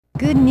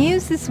Good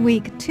news this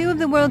week. Two of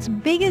the world's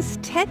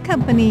biggest tech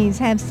companies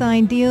have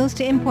signed deals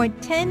to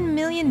import 10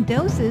 million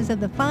doses of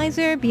the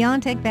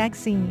Pfizer-BioNTech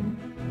vaccine.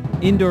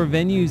 Indoor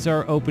venues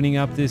are opening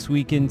up this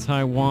week in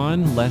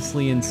Taiwan.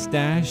 Leslie and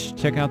Stash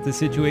check out the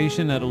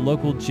situation at a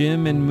local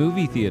gym and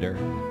movie theater.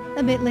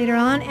 A bit later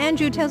on,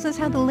 Andrew tells us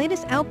how the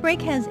latest outbreak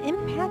has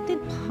impacted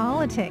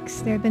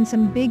politics. There have been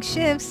some big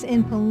shifts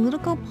in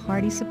political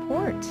party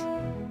support.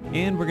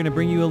 And we're going to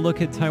bring you a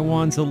look at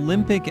Taiwan's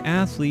Olympic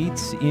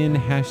athletes in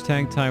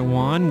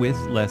 #Taiwan with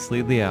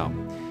Leslie Liao.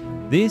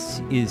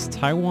 This is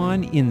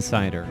Taiwan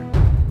Insider.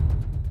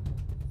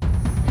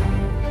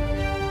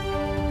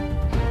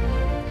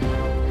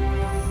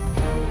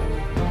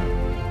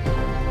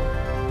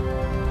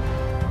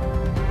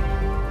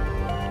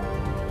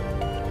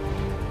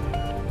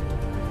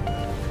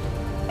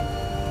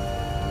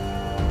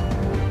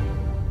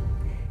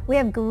 We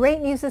have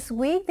great news this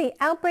week. The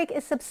outbreak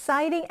is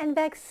subsiding and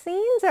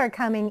vaccines are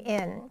coming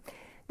in.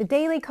 The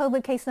daily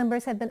COVID case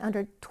numbers have been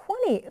under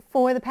 20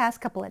 for the past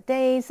couple of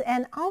days.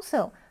 And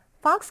also,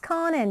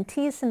 Foxconn and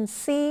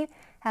TSMC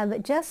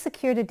have just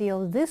secured a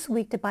deal this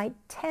week to buy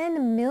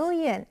 10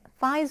 million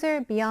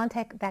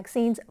Pfizer-BioNTech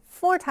vaccines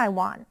for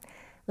Taiwan.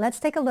 Let's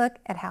take a look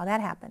at how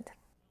that happened.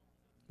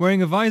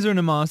 Wearing a visor and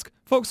a mask,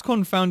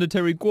 Foxconn founder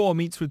Terry Guo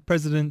meets with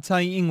President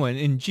Tsai Ing-wen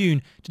in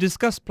June to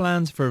discuss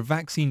plans for a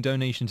vaccine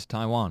donation to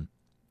Taiwan.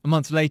 A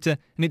month later,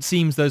 and it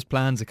seems those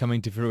plans are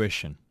coming to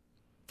fruition.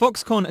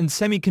 Foxconn and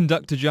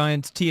semiconductor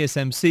giant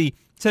TSMC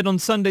said on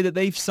Sunday that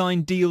they've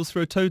signed deals for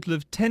a total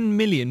of 10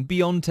 million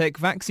BioNTech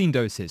vaccine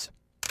doses.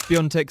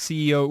 BioNTech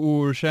CEO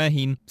Ur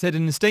Shahin said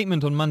in a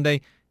statement on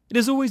Monday, "It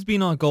has always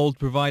been our goal to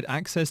provide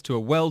access to a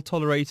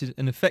well-tolerated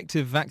and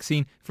effective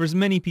vaccine for as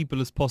many people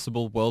as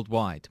possible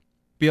worldwide.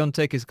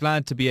 BioNTech is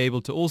glad to be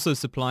able to also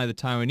supply the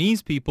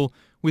Taiwanese people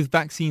with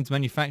vaccines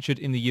manufactured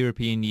in the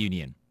European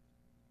Union."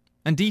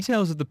 And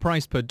details of the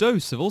price per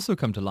dose have also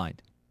come to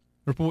light.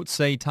 Reports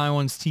say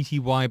Taiwan's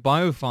TTY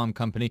Biopharm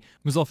company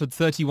was offered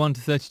 $31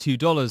 to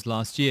 $32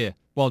 last year,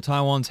 while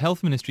Taiwan's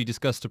health ministry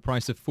discussed a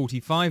price of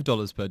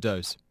 $45 per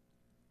dose.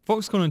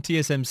 Foxconn and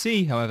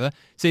TSMC, however,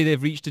 say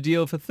they've reached a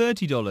deal for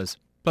 $30,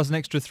 plus an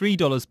extra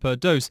 $3 per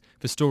dose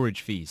for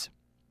storage fees.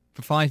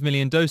 For 5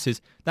 million doses,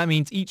 that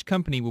means each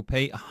company will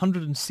pay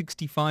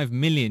 $165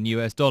 million.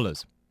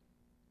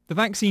 The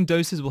vaccine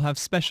doses will have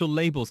special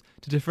labels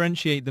to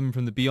differentiate them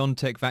from the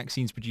BioNTech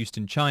vaccines produced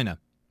in China.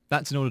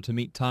 That's in order to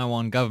meet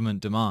Taiwan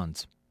government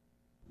demands.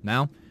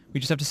 Now,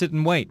 we just have to sit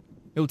and wait.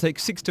 It will take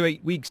 6 to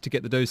 8 weeks to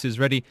get the doses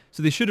ready,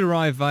 so they should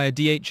arrive via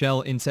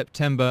DHL in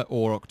September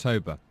or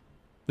October.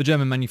 The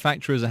German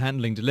manufacturers are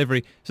handling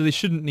delivery, so they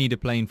shouldn't need a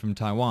plane from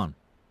Taiwan.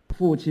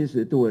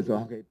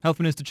 Health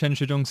Minister Chen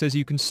Shizhong says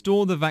you can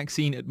store the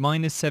vaccine at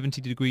minus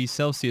 70 degrees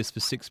Celsius for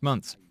 6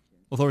 months.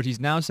 Authorities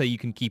now say you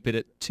can keep it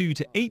at 2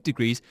 to 8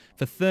 degrees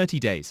for 30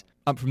 days,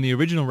 up from the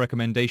original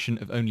recommendation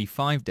of only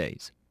 5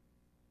 days.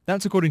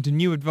 That's according to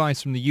new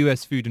advice from the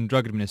US Food and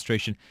Drug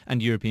Administration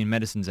and European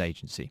Medicines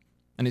Agency.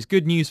 And it's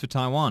good news for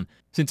Taiwan,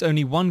 since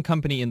only one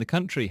company in the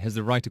country has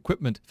the right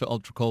equipment for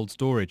ultra-cold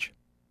storage.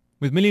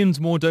 With millions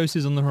more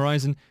doses on the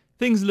horizon,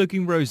 things are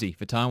looking rosy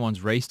for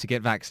Taiwan's race to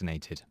get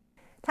vaccinated.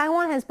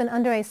 Taiwan has been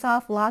under a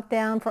soft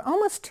lockdown for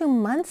almost 2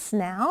 months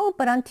now,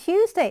 but on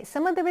Tuesday,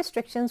 some of the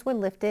restrictions were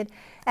lifted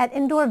at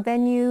indoor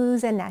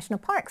venues and national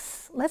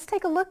parks. Let's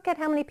take a look at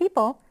how many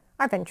people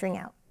are venturing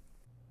out.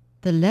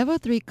 The Level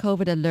 3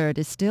 COVID alert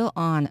is still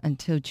on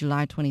until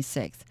July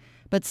 26th,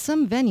 but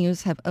some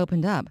venues have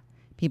opened up.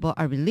 People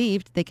are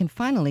relieved they can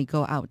finally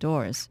go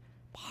outdoors.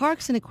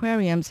 Parks and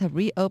aquariums have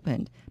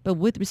reopened, but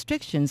with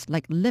restrictions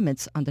like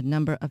limits on the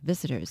number of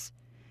visitors.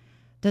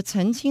 The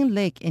Chengqing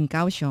Lake in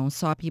Kaohsiung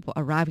saw people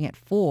arriving at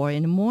 4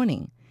 in the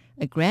morning.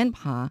 A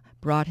grandpa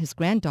brought his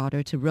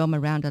granddaughter to roam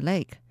around the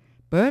lake.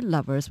 Bird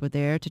lovers were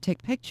there to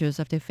take pictures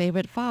of their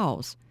favorite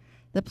fowls.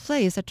 The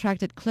place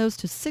attracted close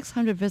to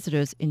 600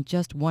 visitors in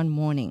just one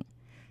morning.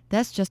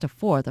 That's just a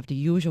fourth of the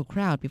usual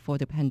crowd before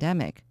the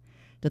pandemic.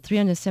 The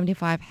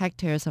 375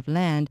 hectares of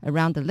land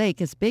around the lake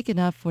is big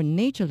enough for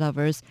nature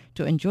lovers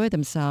to enjoy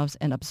themselves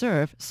and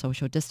observe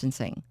social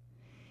distancing.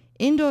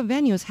 Indoor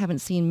venues haven't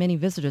seen many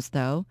visitors,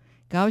 though.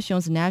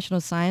 Kaohsiung's National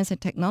Science and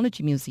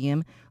Technology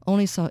Museum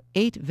only saw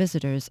 8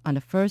 visitors on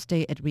the first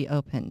day it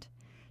reopened.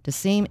 The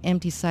same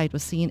empty site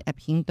was seen at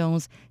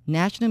Pingdong's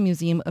National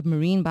Museum of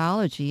Marine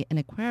Biology and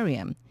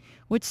Aquarium,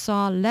 which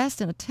saw less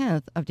than a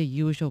tenth of the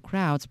usual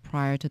crowds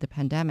prior to the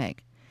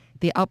pandemic.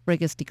 The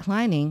outbreak is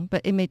declining,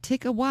 but it may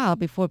take a while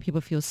before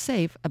people feel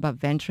safe about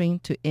venturing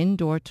to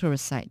indoor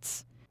tourist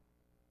sites.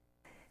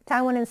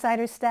 Taiwan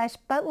Insider Stash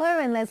Butler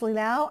and Leslie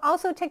Liao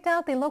also checked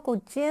out the local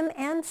gym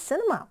and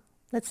cinema.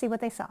 Let's see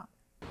what they saw.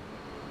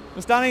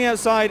 We're standing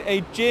outside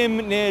a gym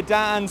near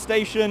Da'an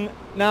Station.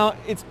 Now,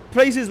 it's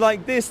places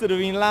like this that have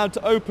been allowed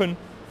to open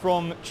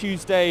from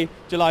Tuesday,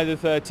 July the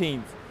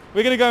 13th.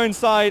 We're going to go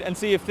inside and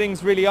see if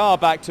things really are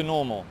back to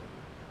normal.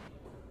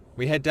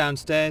 We head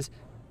downstairs,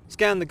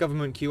 scan the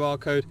government QR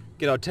code,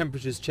 get our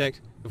temperatures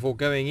checked before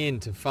going in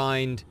to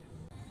find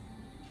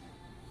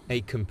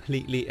a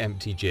completely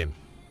empty gym.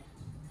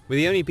 We're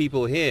the only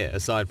people here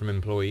aside from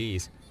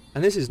employees,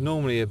 and this is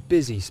normally a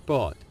busy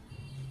spot.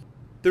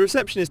 The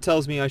receptionist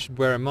tells me I should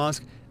wear a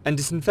mask and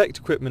disinfect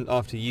equipment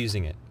after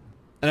using it,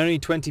 and only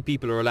 20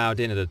 people are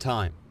allowed in at a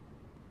time.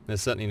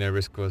 There's certainly no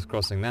risk of us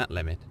crossing that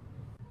limit.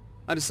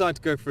 I decide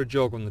to go for a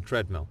jog on the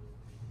treadmill.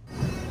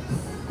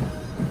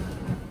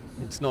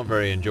 It's not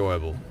very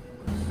enjoyable.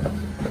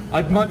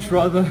 I'd much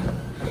rather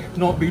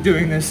not be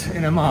doing this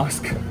in a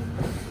mask.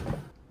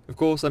 Of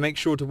course, I make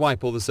sure to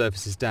wipe all the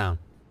surfaces down.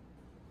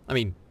 I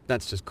mean,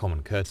 that's just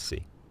common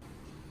courtesy.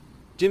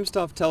 Gym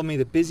staff tell me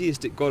the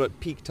busiest it got at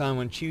peak time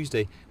on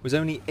Tuesday was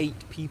only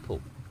 8 people.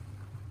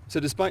 So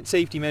despite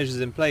safety measures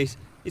in place,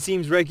 it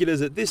seems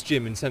regulars at this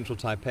gym in central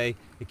Taipei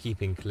are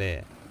keeping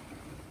clear.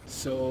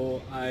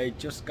 So I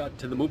just got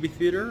to the movie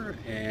theater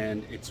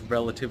and it's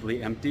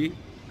relatively empty.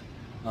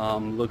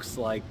 Looks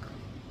like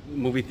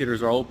movie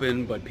theaters are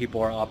open, but people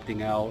are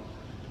opting out.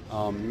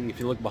 If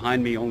you look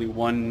behind me, only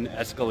one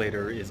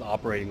escalator is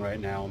operating right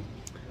now.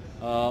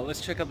 Let's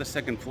check out the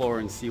second floor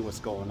and see what's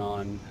going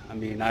on. I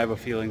mean, I have a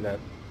feeling that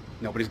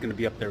nobody's going to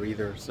be up there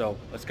either, so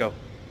let's go.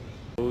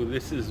 So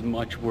this is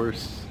much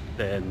worse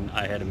than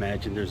I had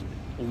imagined. There's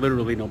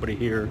literally nobody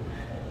here,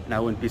 and I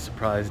wouldn't be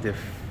surprised if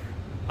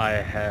I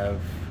have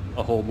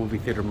a whole movie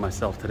theater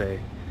myself today.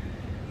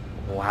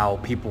 Wow,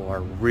 people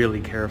are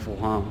really careful,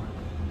 huh?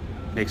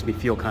 Makes me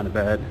feel kind of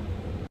bad.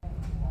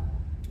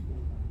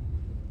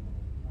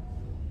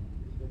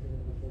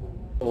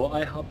 Well,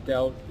 I hopped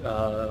out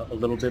a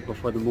little bit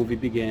before the movie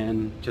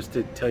began just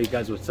to tell you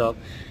guys what's up.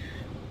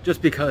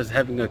 Just because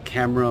having a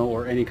camera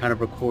or any kind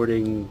of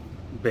recording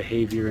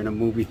behavior in a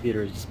movie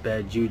theater is just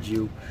bad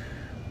juju.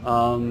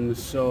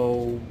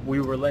 So we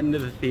were let into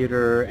the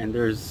theater and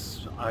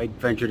there's, I'd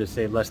venture to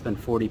say, less than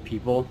 40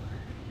 people.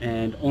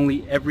 And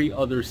only every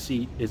other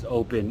seat is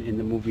open in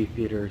the movie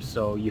theater,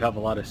 so you have a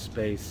lot of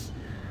space.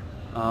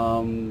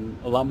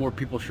 A lot more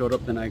people showed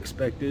up than I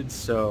expected,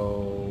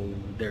 so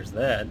there's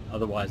that.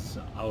 Otherwise,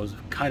 I was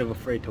kind of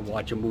afraid to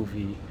watch a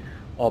movie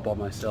all by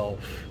myself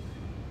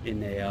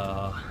in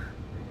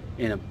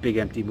a big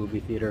empty movie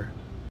theater.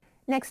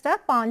 Next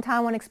up on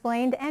Taiwan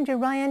Explained, Andrew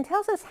Ryan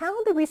tells us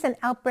how the recent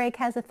outbreak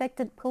has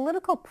affected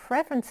political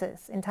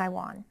preferences in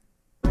Taiwan.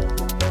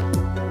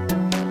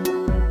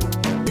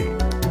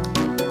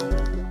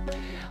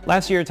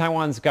 Last year,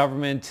 Taiwan's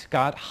government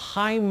got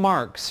high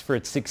marks for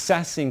its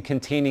success in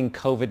containing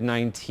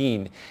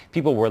COVID-19.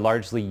 People were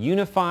largely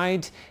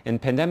unified, and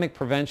pandemic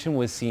prevention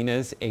was seen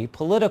as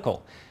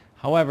apolitical.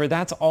 However,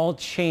 that's all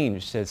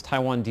changed as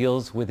Taiwan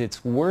deals with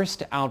its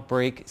worst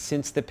outbreak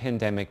since the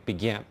pandemic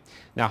began.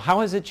 Now, how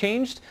has it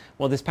changed?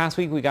 Well, this past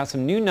week, we got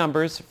some new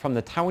numbers from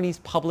the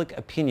Taiwanese Public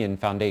Opinion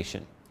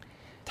Foundation.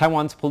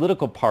 Taiwan's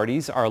political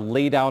parties are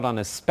laid out on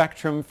a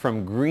spectrum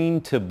from green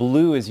to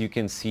blue, as you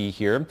can see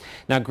here.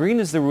 Now, green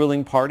is the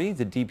ruling party,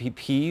 the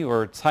DPP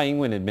or Tsai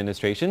Ing-wen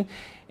administration,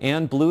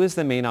 and blue is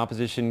the main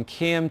opposition,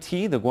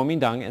 KMT, the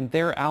Kuomintang, and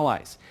their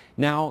allies.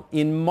 Now,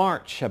 in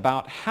March,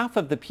 about half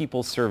of the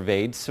people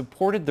surveyed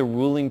supported the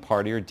ruling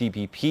party, or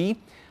DPP,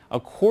 a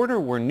quarter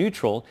were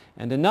neutral,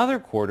 and another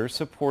quarter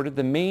supported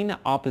the main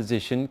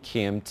opposition,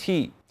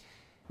 KMT.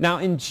 Now,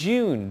 in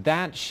June,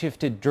 that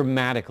shifted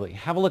dramatically.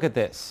 Have a look at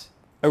this.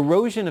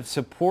 Erosion of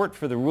support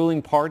for the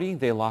ruling party,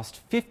 they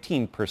lost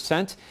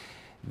 15%.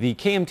 The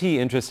KMT,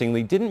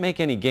 interestingly, didn't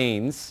make any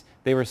gains.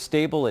 They were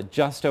stable at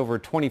just over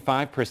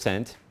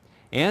 25%.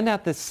 And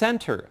at the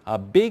center, a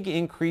big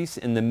increase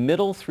in the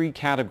middle 3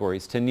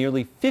 categories to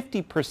nearly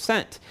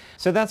 50%.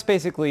 So that's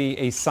basically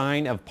a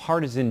sign of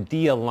partisan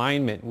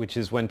de-alignment, which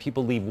is when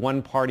people leave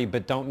one party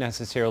but don't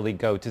necessarily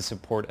go to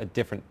support a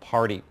different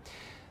party.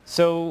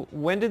 So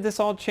when did this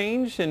all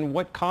change and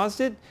what caused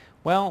it?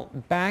 Well,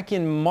 back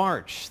in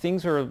March,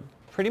 things were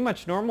pretty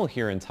much normal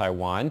here in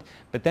Taiwan,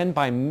 but then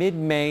by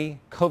mid-May,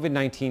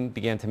 COVID-19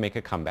 began to make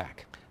a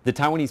comeback. The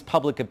Taiwanese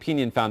Public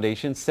Opinion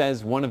Foundation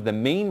says one of the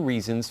main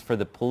reasons for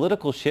the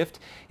political shift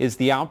is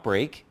the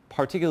outbreak,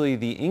 particularly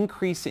the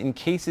increase in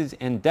cases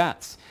and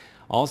deaths.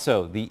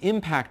 Also, the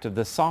impact of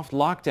the soft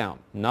lockdown,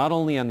 not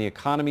only on the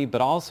economy,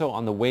 but also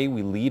on the way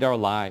we lead our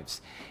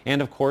lives.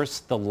 And of course,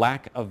 the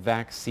lack of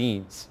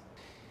vaccines.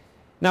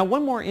 Now,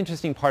 one more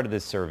interesting part of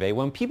this survey,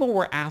 when people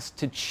were asked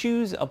to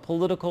choose a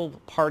political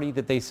party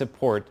that they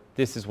support,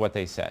 this is what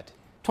they said.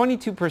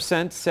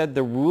 22% said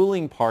the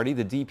ruling party,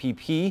 the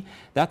DPP,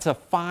 that's a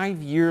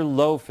 5-year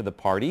low for the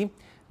party.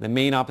 The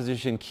main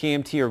opposition,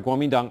 KMT or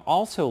Kuomintang,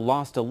 also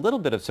lost a little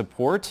bit of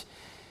support.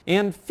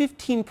 And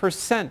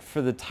 15%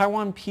 for the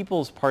Taiwan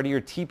People's Party,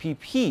 or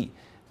TPP.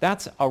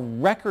 That's a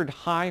record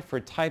high for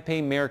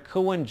Taipei Mayor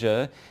Ko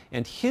Wen-je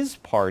and his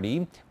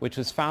party, which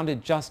was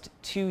founded just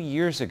 2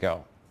 years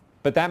ago.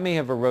 But that may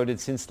have eroded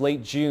since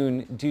late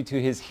June due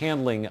to his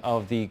handling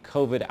of the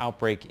COVID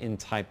outbreak in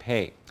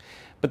Taipei.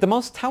 But the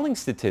most telling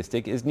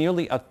statistic is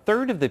nearly a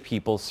third of the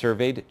people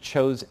surveyed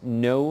chose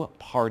no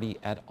party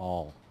at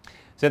all.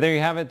 So there you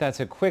have it.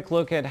 That's a quick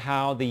look at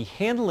how the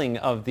handling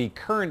of the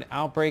current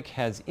outbreak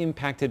has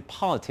impacted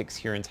politics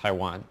here in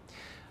Taiwan.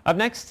 Up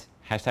next,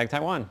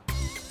 #Taiwan.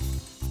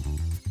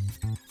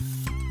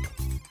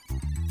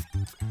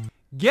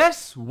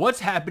 Guess what's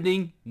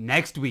happening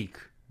next week?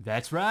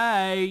 That's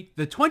right.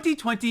 The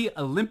 2020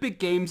 Olympic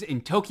Games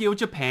in Tokyo,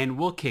 Japan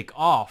will kick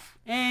off.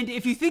 And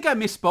if you think I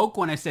misspoke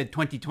when I said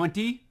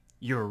 2020,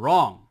 you're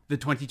wrong. The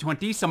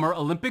 2020 Summer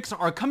Olympics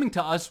are coming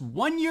to us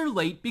 1 year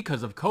late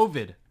because of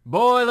COVID.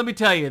 Boy, let me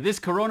tell you, this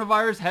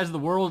coronavirus has the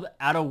world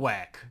out of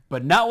whack.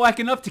 But not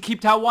whack enough to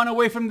keep Taiwan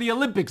away from the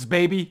Olympics,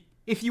 baby.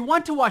 If you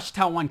want to watch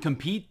Taiwan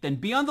compete, then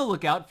be on the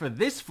lookout for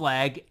this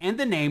flag and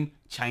the name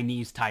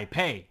Chinese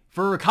Taipei.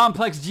 For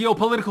complex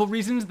geopolitical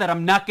reasons that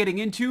I'm not getting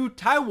into,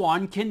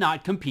 Taiwan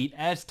cannot compete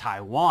as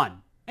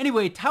Taiwan.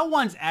 Anyway,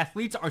 Taiwan's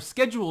athletes are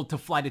scheduled to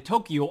fly to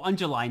Tokyo on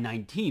July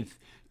 19th.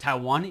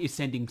 Taiwan is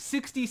sending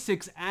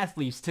 66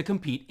 athletes to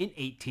compete in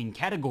 18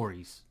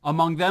 categories.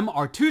 Among them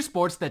are two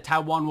sports that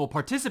Taiwan will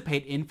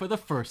participate in for the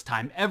first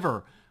time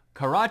ever: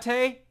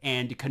 karate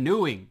and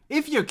canoeing.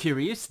 If you're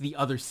curious, the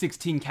other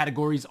 16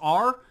 categories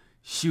are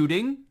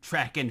shooting,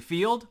 track and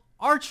field,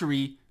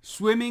 archery,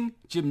 swimming,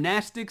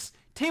 gymnastics,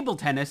 table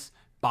tennis,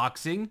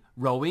 boxing,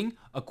 rowing,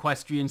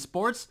 equestrian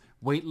sports,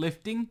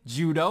 weightlifting,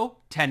 judo,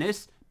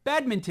 tennis,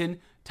 badminton,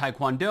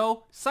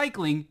 taekwondo,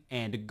 cycling,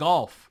 and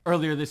golf.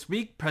 Earlier this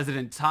week,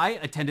 President Tsai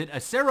attended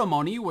a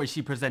ceremony where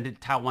she presented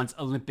Taiwan's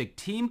Olympic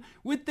team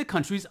with the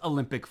country's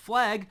Olympic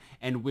flag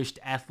and wished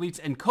athletes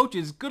and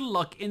coaches good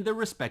luck in their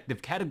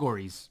respective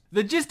categories.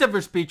 The gist of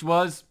her speech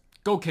was,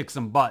 go kick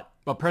some butt.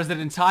 But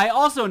President Tsai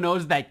also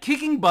knows that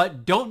kicking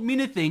butt don't mean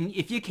a thing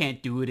if you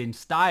can't do it in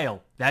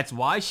style. That's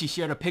why she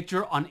shared a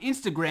picture on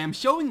Instagram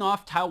showing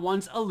off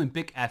Taiwan's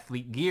Olympic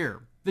athlete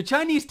gear. The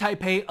Chinese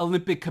Taipei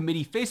Olympic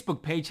Committee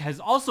Facebook page has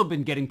also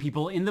been getting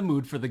people in the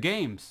mood for the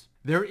games.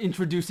 They're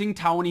introducing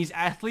Taiwanese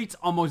athletes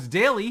almost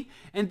daily,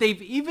 and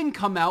they've even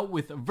come out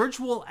with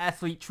virtual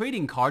athlete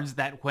trading cards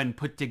that, when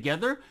put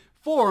together,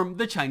 form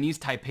the Chinese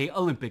Taipei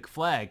Olympic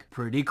flag.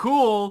 Pretty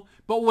cool.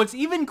 But what's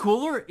even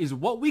cooler is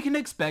what we can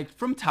expect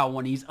from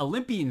Taiwanese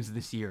Olympians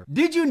this year.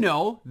 Did you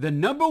know the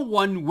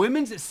 #1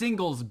 women's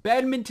singles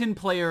badminton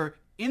player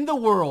in the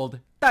world,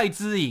 Dai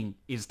Ziying,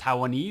 is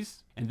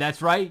Taiwanese? And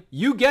that's right,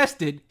 you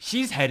guessed it,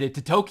 she's headed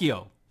to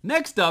Tokyo.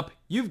 Next up,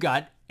 you've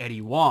got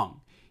Eddie Wong.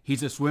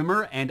 He's a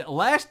swimmer, and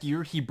last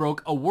year he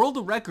broke a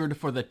world record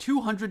for the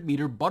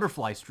 200-meter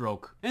butterfly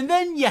stroke. And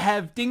then you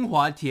have Ding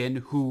Huatian,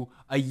 who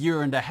a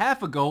year and a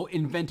half ago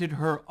invented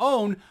her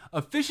own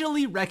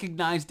officially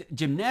recognized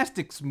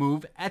gymnastics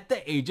move at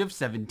the age of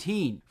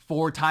 17.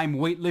 Four-time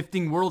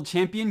weightlifting world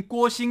champion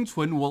Guo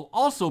Xingchun will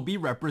also be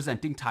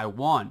representing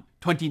Taiwan.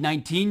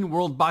 2019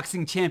 World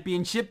Boxing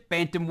Championship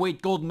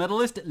bantamweight gold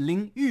medalist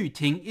Ling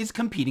Yuting is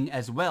competing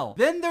as well.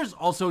 Then there's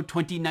also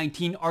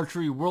 2019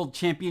 Archery World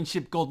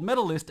Championship gold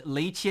medalist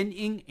Lei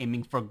Qianying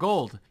aiming for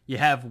gold. You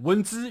have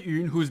Wen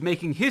Ziyun, who's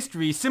making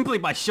history simply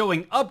by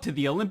showing up to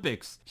the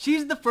Olympics.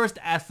 She's the first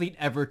athlete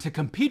ever to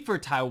compete for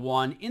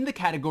Taiwan in the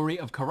category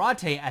of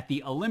karate at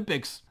the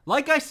Olympics.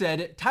 Like I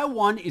said,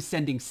 Taiwan is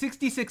sending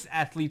 66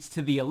 athletes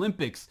to the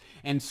Olympics,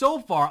 and so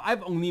far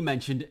I've only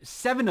mentioned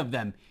 7 of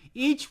them,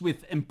 each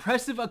with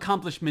impressive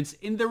accomplishments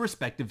in their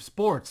respective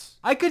sports.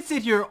 I could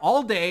sit here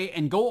all day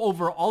and go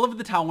over all of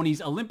the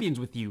Taiwanese Olympians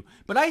with you,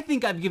 but I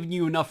think I've given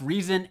you enough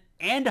reason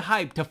and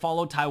hype to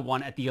follow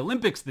Taiwan at the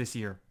Olympics this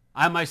year.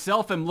 I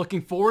myself am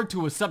looking forward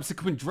to a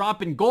subsequent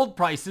drop in gold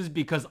prices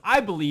because I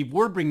believe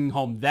we're bringing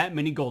home that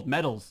many gold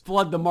medals.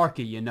 Flood the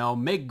market, you know,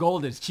 make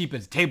gold as cheap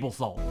as table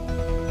salt.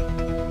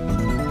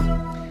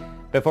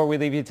 Before we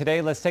leave you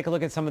today, let's take a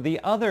look at some of the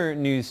other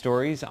news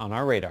stories on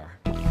our radar.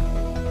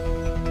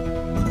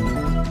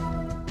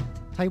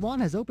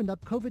 Taiwan has opened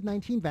up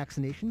COVID-19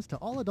 vaccinations to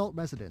all adult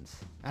residents.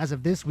 As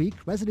of this week,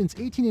 residents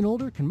 18 and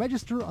older can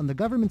register on the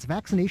government's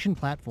vaccination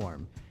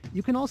platform.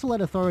 You can also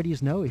let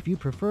authorities know if you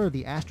prefer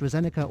the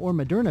AstraZeneca or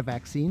Moderna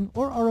vaccine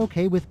or are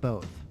okay with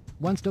both.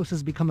 Once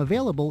doses become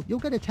available, you'll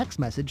get a text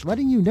message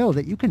letting you know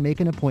that you can make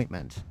an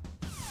appointment.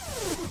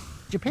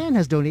 Japan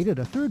has donated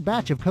a third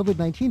batch of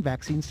COVID-19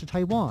 vaccines to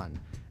Taiwan.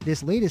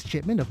 This latest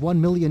shipment of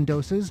 1 million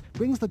doses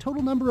brings the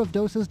total number of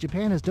doses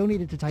Japan has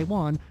donated to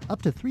Taiwan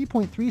up to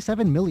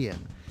 3.37 million.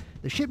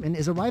 The shipment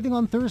is arriving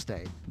on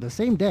Thursday, the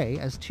same day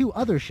as 2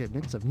 other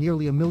shipments of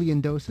nearly 1 million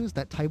doses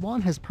that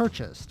Taiwan has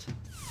purchased.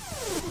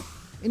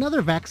 In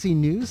other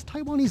vaccine news,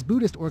 Taiwanese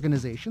Buddhist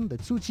organization, the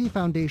Tzu Chi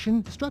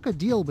Foundation, struck a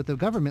deal with the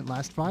government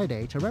last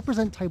Friday to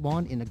represent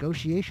Taiwan in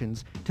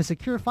negotiations to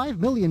secure 5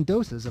 million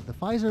doses of the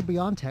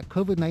Pfizer-BioNTech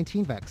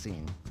COVID-19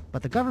 vaccine.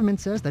 But the government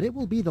says that it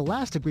will be the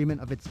last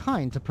agreement of its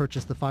kind to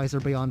purchase the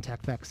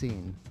Pfizer-BioNTech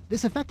vaccine.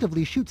 This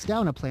effectively shoots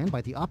down a plan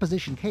by the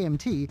opposition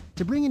KMT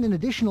to bring in an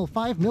additional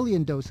 5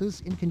 million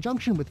doses in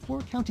conjunction with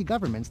 4 county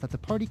governments that the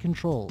party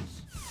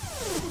controls.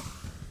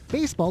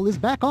 Baseball is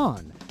back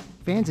on.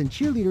 Fans and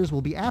cheerleaders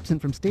will be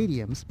absent from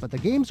stadiums, but the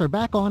games are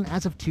back on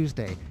as of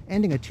Tuesday,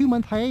 ending a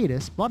 2-month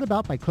hiatus brought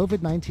about by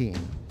COVID-19.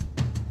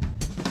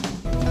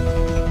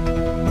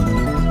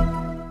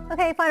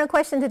 Okay, final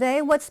question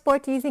today. What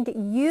sport do you think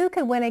you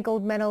could win a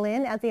gold medal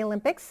in at the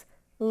Olympics?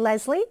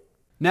 Leslie?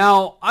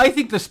 Now, I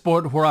think the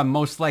sport where I'm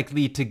most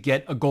likely to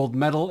get a gold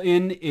medal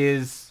in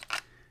is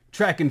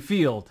track and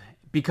field.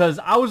 because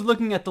I was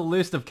looking at the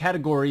list of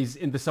categories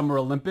in the Summer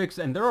Olympics,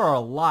 and there are a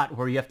lot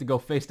where you have to go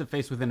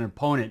face-to-face with an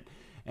opponent.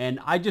 And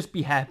I'd just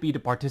be happy to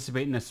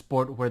participate in a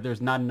sport where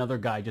there's not another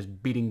guy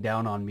just beating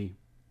down on me.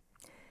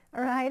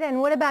 All right,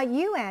 and what about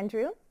you,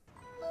 Andrew?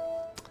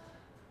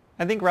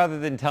 I think rather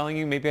than telling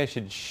you, maybe I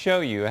should show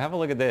you. Have a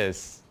look at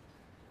this.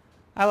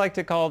 I like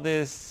to call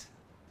this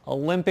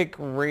Olympic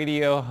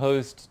radio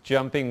host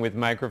jumping with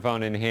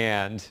microphone in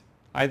hand.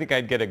 I think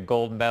I'd get a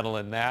gold medal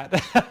in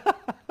that.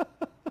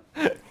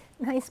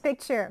 Nice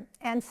picture.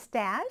 And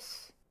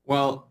Stash?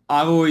 Well,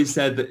 I've always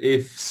said that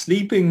if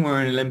sleeping were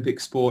an Olympic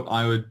sport,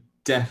 I would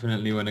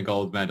definitely win a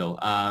gold medal.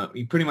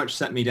 You pretty much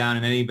set me down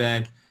in any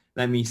bed,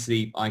 let me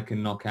sleep, I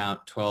can knock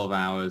out 12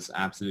 hours,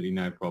 absolutely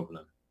no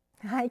problem.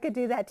 I could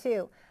do that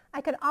too.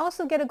 I could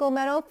also get a gold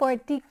medal for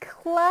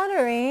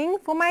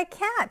decluttering for my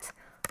cat.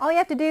 All you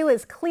have to do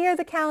is clear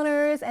the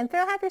counters and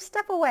throw half your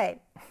stuff away.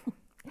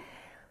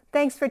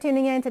 Thanks for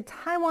tuning in to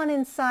Taiwan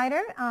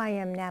Insider. I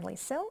am Natalie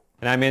So.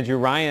 And I'm Andrew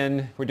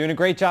Ryan. We're doing a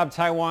great job,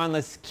 Taiwan.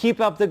 Let's keep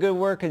up the good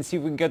work and see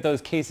if we can get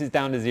those cases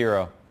down to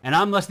 0. And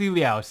I'm Leslie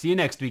Liao. See you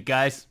next week,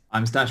 guys.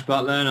 I'm Stash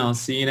Butler, and I'll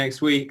see you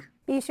next week.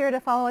 Be sure to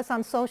follow us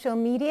on social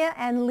media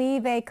and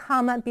leave a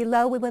comment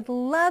below. We would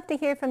love to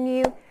hear from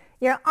you.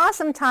 You're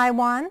awesome,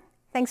 Taiwan.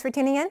 Thanks for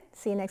tuning in.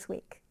 See you next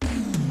week.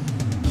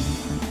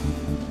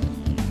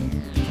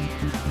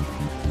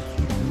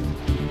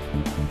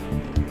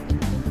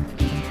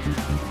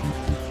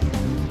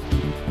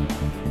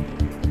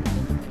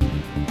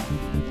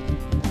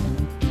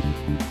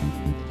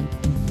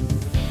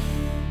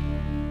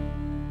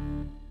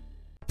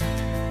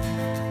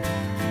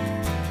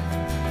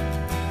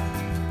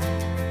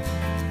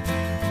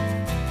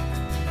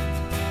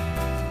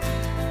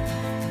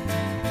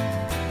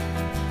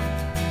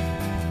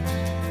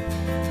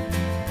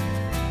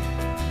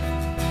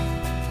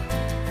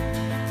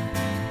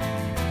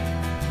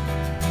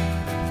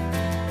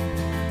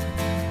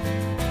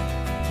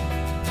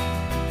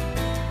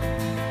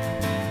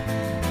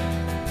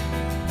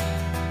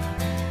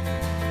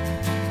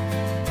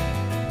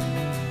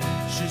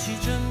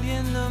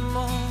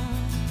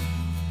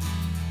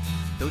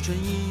都成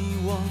遗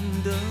忘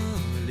的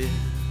脸，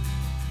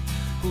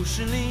故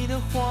事里的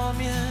画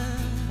面，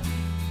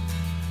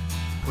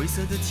灰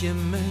色的甜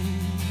美，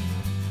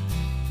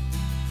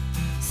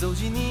搜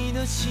集你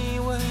的气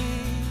味，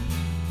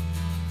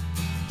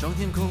装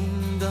填空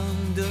荡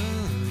的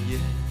夜，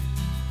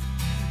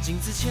镜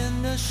子前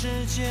的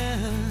世界，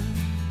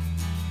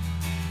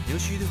扭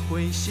曲的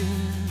回线。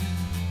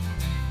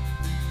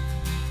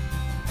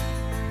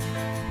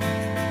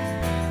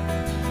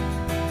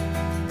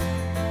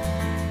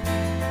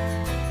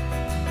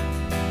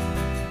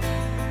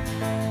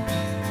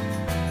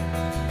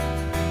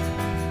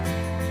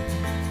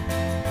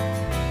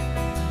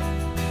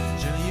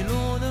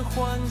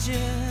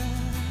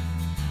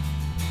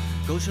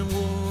构成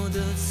我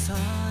的残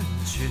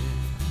缺，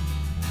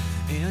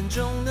黑暗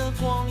中的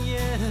光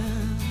焰，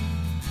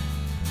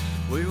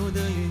微弱的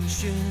晕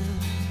眩，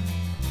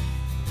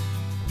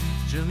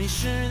这迷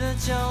失的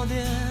焦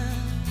点，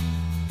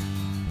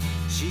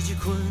袭击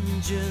困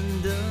倦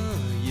的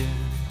眼，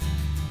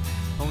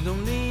红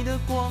洞里的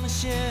光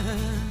线，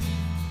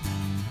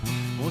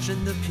陌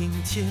生的拼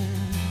贴。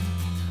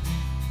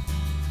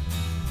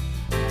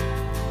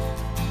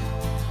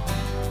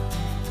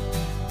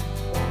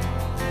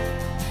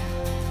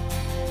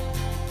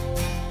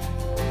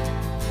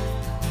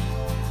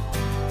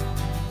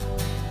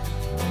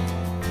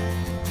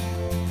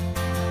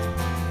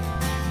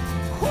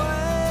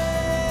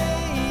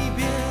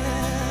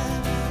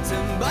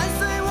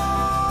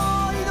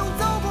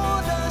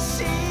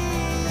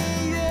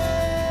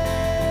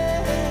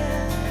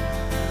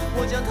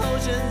将投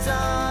身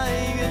在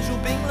远处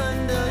冰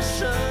冷的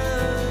深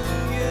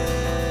渊，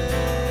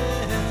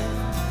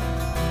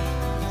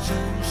沉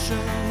睡。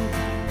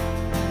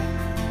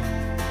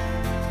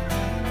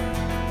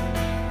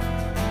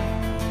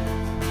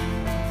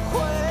挥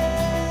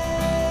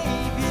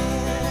别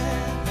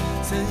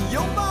曾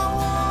拥抱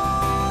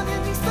我年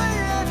轻岁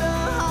月的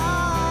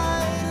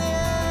海恋，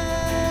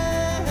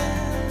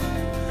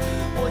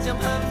我将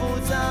攀附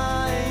在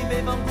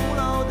北方古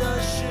老的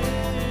世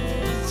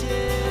界。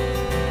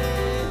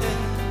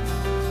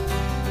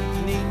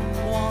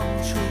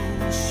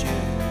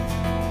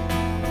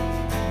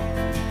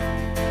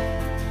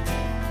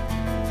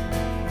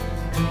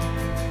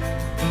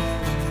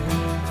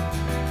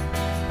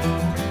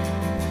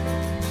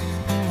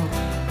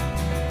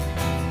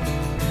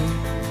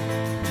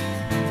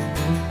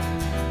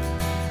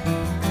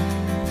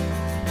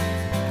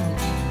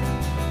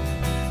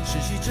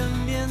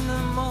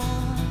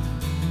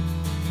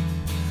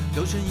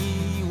都成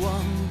遗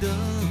忘的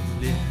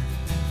脸，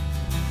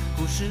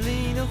故事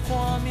里的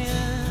画面，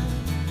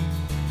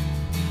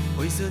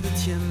灰色的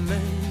甜美，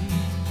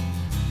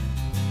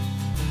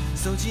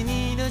搜集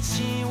你的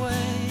气味，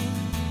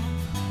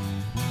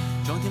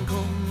装填空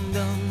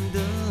荡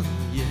的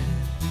夜，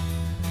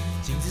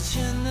镜子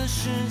前的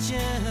世界，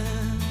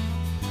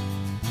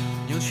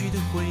扭曲的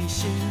回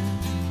线。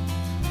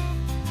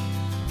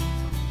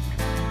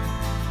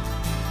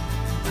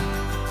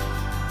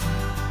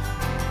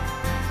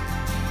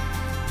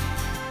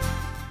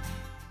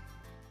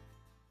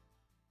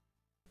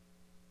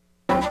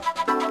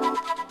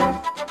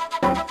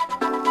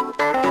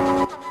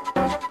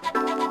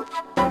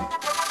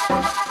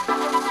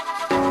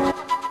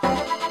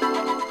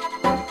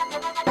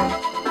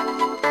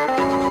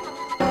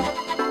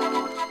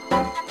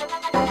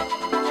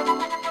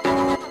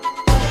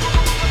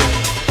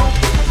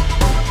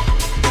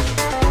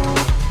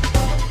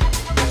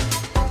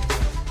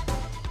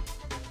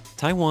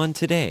Taiwan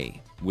Today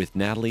with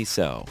Natalie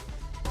So.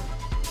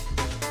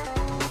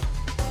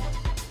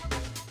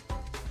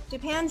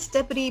 Japan's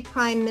Deputy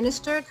Prime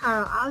Minister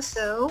Taro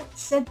Aso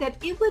said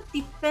that it would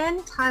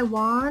defend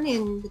Taiwan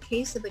in the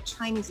case of a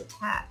Chinese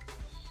attack.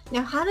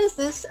 Now, how does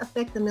this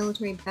affect the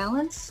military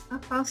balance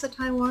across the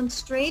Taiwan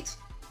Strait?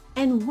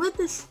 And would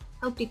this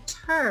help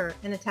deter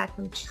an attack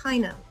from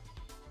China?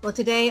 Well,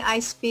 today I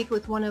speak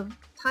with one of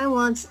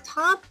Taiwan's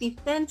top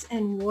defense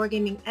and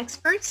wargaming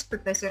experts,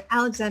 Professor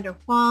Alexander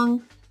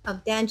Huang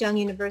of Danjiang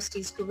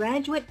University's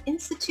Graduate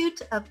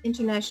Institute of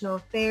International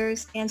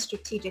Affairs and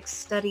Strategic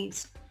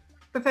Studies.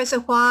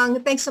 Professor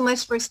Huang, thanks so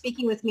much for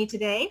speaking with me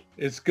today.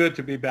 It's good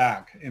to be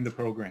back in the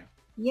program.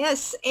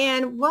 Yes,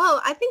 and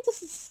well, I think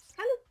this is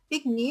kind of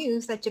big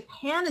news that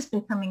Japan has been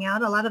coming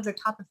out. A lot of their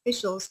top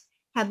officials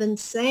have been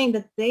saying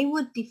that they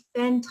would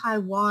defend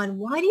Taiwan.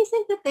 Why do you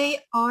think that they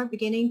are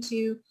beginning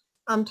to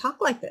talk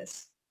like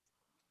this?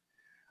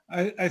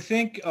 I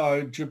think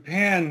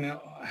Japan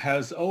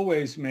has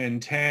always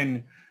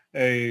maintained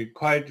a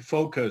quite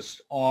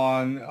focus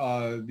on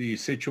the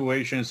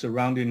situation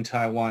surrounding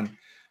Taiwan,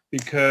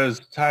 because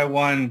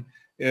Taiwan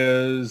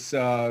is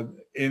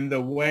in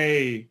the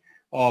way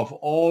of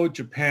all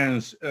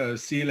Japan's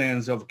sea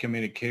lanes of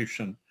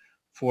communication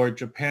for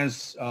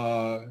Japan's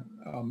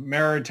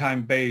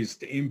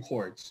maritime-based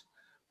imports,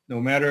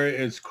 no matter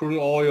it's crude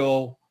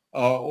oil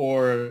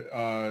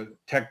or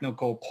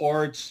technical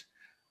parts,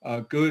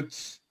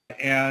 goods,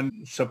 and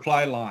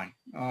supply line.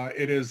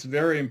 It is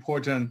very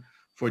important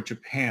for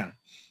Japan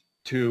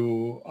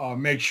to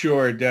make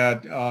sure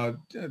that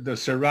the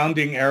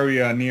surrounding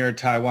area near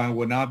Taiwan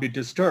will not be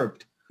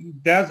disturbed.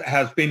 That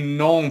has been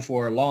known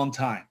for a long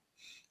time.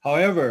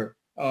 However,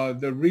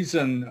 the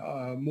recent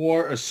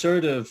more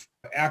assertive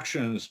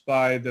actions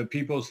by the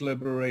People's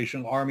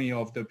Liberation Army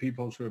of the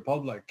People's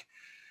Republic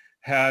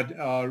had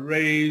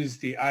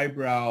raised the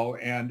eyebrow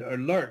and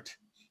alert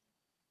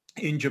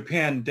in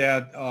Japan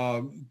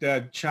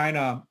that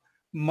China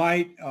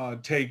might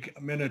take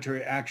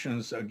military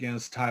actions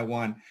against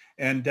Taiwan,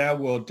 and that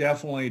will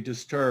definitely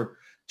disturb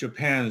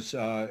Japan's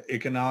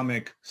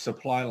economic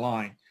supply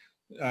line.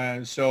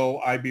 So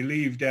I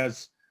believe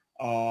that's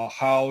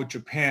how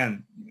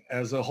Japan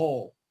as a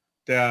whole,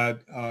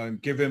 that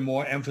given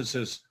more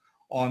emphasis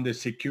on the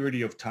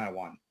security of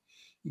Taiwan.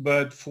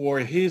 But for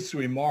his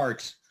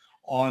remarks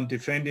on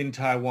defending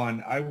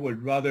Taiwan, I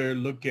would rather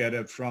look at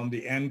it from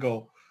the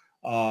angle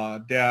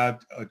that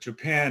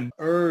Japan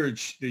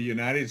urged the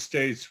United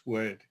States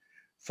would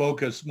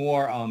focus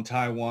more on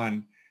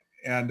Taiwan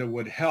and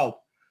would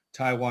help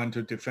Taiwan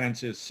to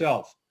defend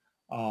itself.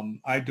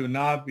 I do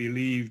not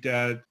believe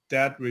that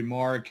that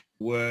remark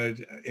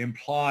would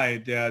imply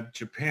that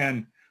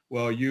Japan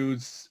will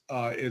use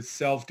its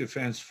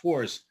self-defense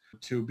force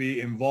to be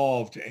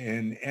involved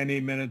in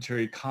any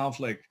military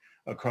conflict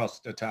across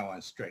the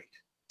Taiwan Strait.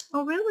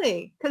 Oh,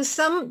 really? Because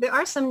there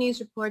are some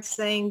news reports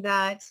saying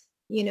that,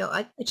 you know,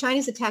 a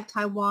Chinese attack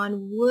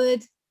Taiwan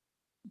would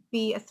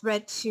be a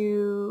threat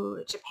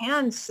to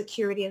Japan's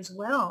security as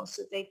well.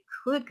 So they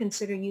could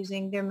consider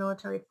using their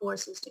military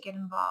forces to get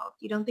involved.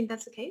 You don't think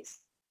that's the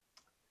case?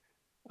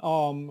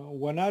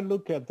 When I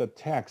look at the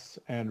text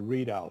and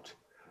readout,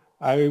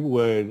 I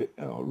would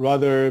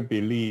rather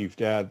believe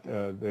that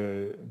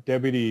the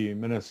Deputy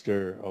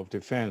Minister of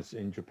Defense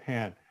in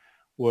Japan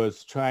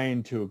was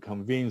trying to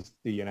convince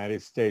the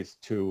United States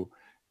to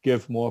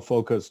give more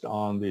focus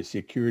on the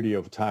security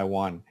of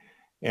Taiwan.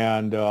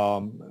 And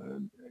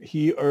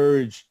he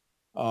urged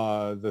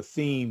the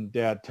theme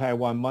that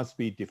Taiwan must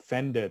be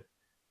defended,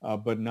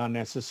 but not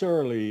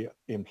necessarily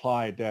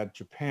implied that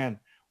Japan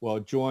will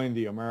join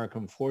the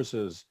American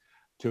forces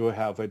to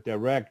have a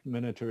direct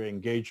military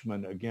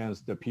engagement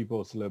against the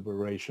People's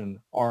Liberation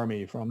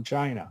Army from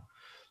China.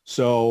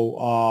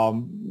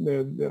 So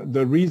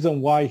the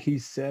reason why he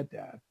said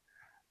that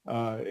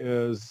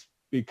is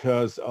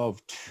because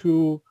of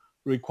two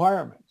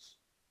requirements.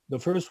 The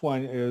first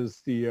one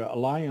is the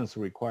alliance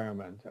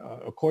requirement.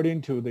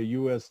 According to the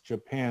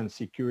U.S.-Japan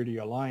Security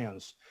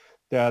Alliance,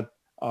 that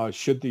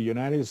should the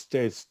United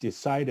States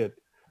decided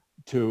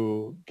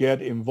to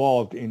get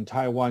involved in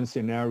Taiwan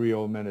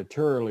scenario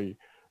militarily,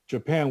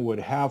 Japan would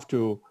have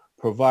to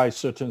provide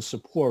certain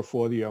support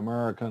for the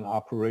American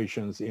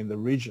operations in the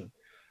region.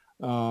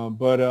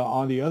 But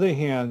on the other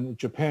hand,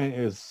 Japan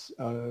is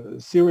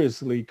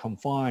seriously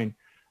confined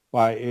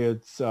by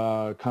its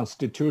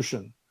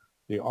constitution.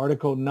 The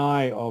Article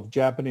 9 of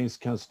Japanese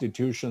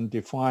Constitution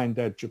defined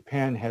that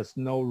Japan has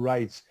no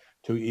rights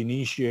to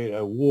initiate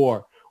a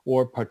war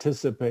or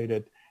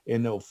participated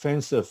in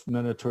offensive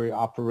military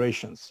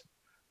operations.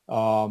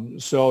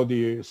 So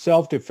the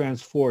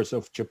self-defense force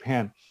of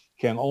Japan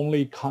can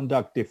only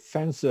conduct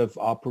defensive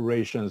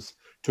operations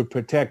to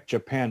protect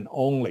Japan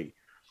only.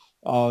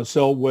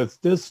 So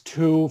with these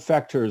two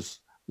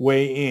factors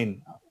weigh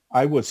in,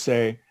 I would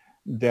say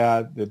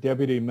that the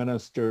deputy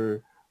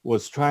minister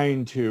was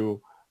trying to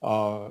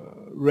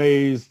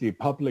raise the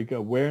public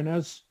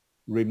awareness,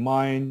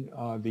 remind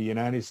the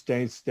United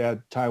States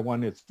that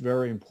Taiwan is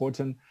very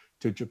important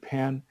to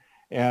Japan,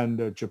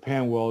 and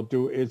Japan will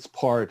do its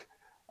part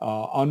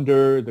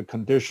under the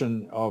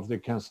condition of the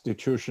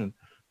Constitution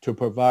to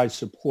provide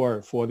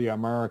support for the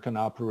American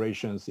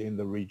operations in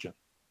the region.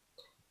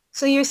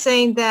 So you're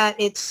saying that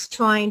it's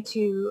trying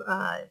to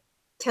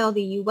tell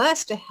the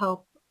U.S. to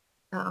help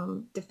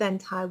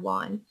defend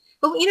Taiwan.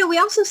 But, we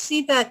also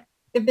see that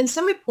there have been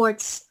some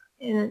reports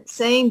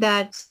saying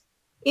that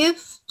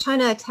if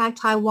China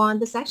attacked Taiwan,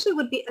 this actually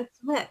would be a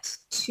threat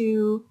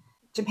to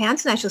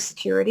Japan's national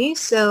security.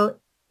 So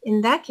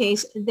in that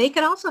case, they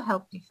could also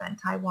help defend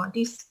Taiwan.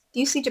 Do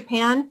you see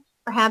Japan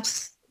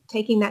perhaps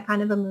taking that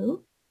kind of a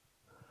move?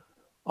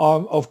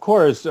 Of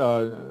course,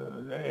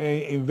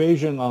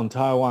 invasion on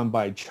Taiwan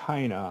by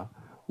China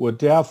would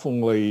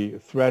definitely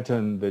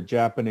threaten the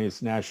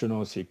Japanese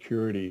national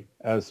security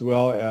as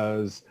well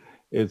as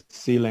its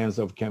sea lanes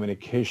of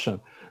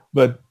communication.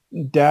 But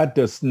that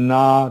does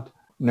not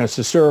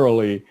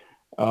necessarily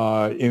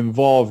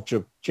involve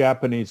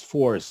Japanese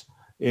force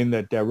in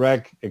the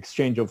direct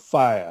exchange of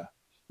fire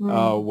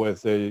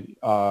with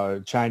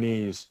the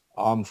Chinese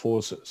armed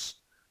forces.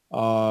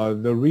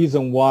 The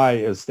reason why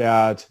is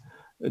that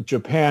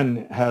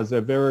Japan has a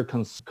very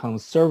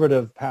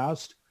conservative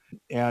past,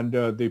 and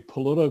the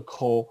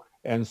political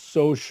and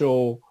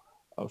social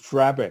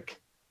fabric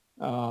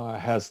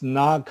has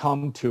not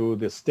come to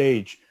the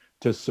stage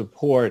to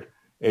support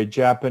a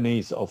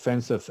Japanese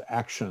offensive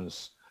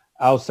actions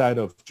outside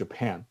of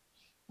Japan.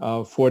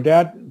 For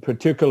that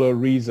particular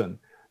reason,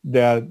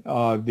 that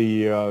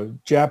the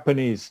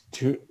Japanese,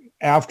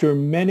 after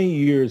many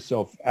years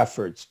of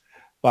efforts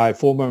by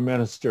former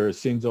Minister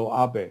Shinzo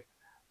Abe,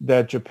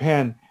 that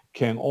Japan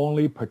can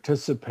only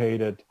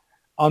participate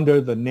under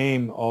the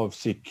name of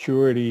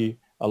Security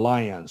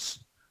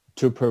Alliance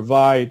to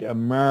provide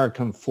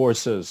American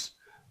forces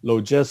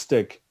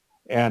logistic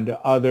and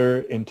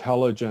other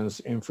intelligence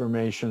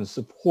information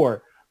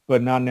support,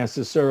 but not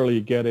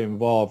necessarily get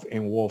involved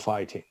in war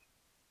fighting.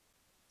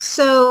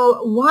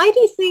 So why do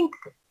you think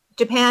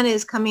Japan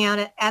is coming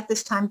out at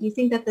this time? Do you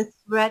think that the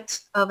threat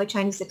of a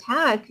Chinese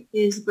attack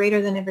is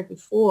greater than ever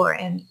before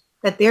and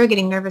that they're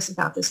getting nervous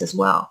about this as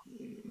well?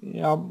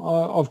 Yeah,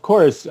 of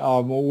course.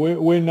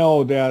 We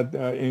know that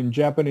in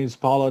Japanese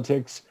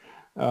politics,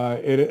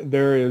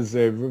 there is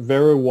a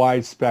very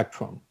wide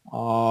spectrum.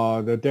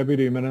 The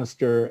deputy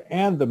minister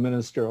and the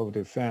minister of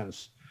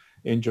defense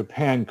in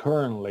Japan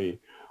currently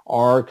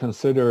are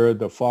considered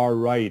the far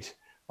right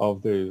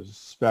of the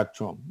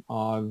spectrum.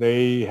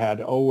 They had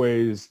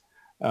always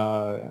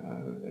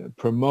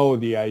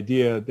promoted the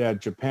idea that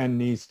Japan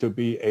needs to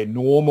be a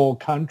normal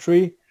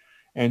country,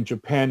 and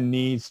Japan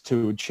needs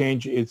to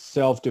change its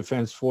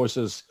self-defense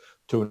forces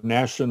to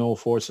national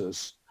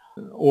forces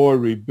or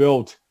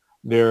rebuild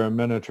their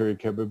military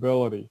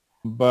capability.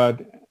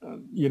 But,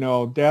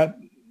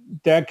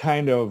 that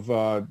kind of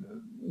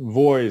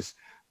voice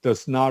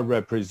does not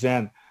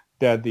represent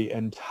that the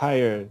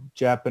entire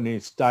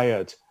Japanese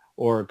Diet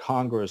or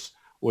Congress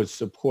would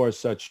support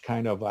such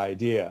kind of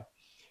idea.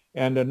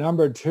 And the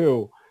number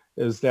two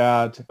is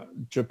that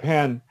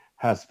Japan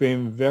has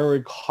been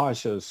very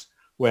cautious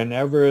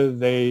whenever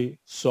they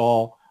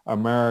saw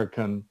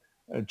American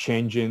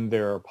changing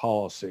their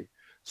policy.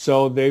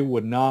 So they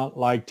would not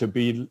like to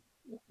be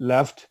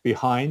left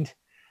behind.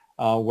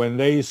 When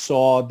they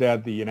saw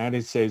that the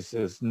United States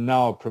is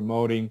now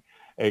promoting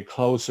a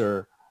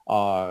closer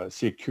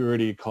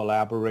security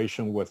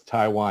collaboration with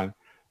Taiwan,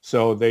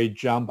 so they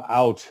jump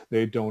out.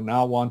 They do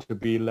not want to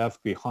be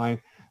left behind.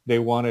 They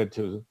wanted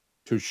to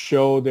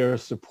show their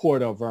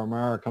support of our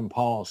American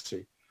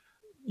policy.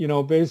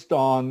 Based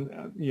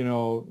on,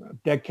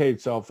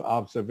 decades of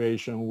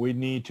observation, we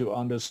need to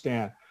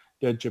understand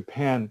that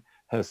Japan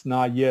has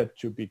not yet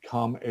to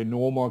become a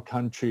normal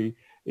country.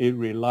 It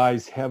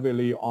relies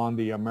heavily on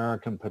the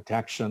American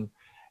protection.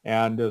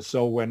 And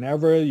so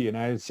whenever the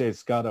United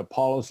States got a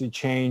policy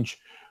change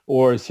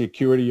or a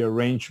security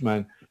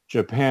arrangement,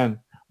 Japan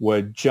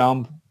would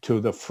jump to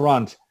the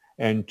front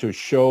and to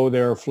show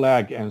their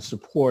flag and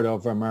support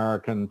of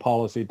American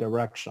policy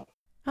direction.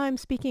 I'm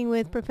speaking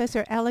with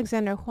Professor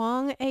Alexander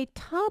Huang, a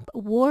top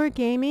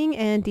wargaming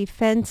and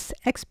defense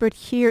expert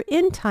here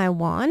in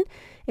Taiwan,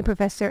 a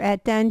professor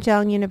at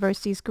Danjiang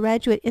University's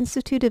Graduate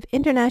Institute of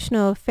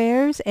International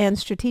Affairs and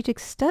Strategic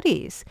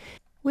Studies.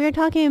 We are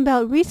talking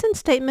about recent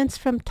statements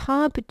from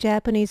top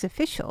Japanese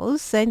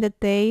officials saying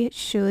that they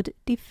should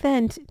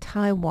defend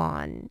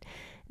Taiwan.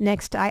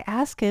 Next, I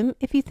ask him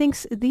if he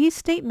thinks these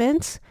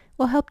statements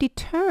will help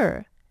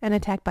deter an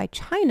attack by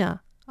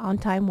China on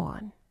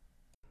Taiwan.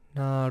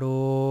 な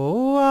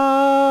ろあ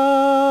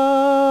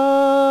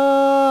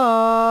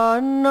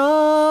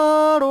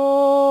な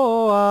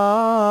ろ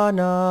あ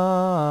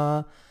な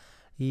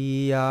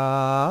い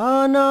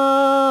や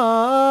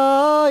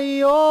な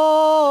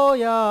よ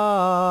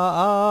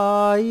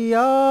や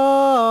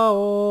ya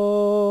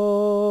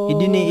o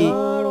Idini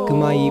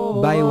kemai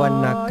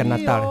baiwana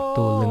kanatar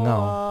tu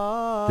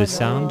lengau. The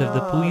sound of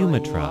the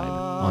Puyuma tribe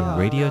on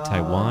Radio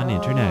Taiwan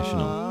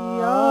International.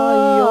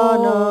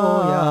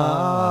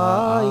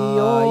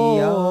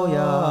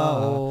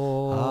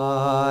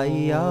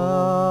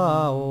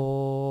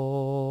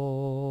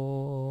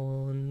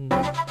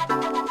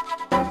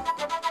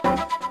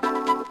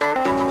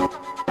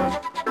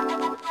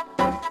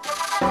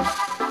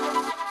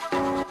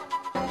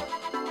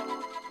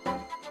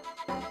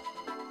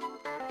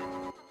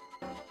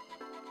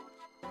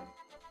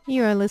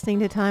 You are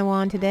listening to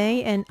Taiwan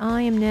Today, and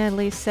I am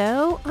Natalie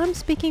So. I'm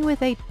speaking with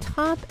a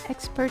top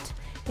expert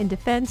in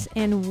defense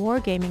and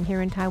wargaming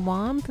here in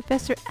Taiwan,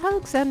 Professor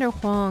Alexander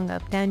Huang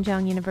of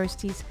Danjiang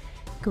University's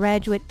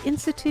Graduate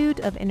Institute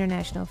of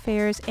International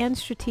Affairs and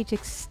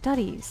Strategic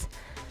Studies,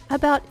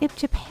 about if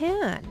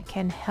Japan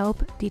can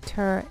help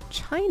deter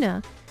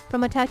China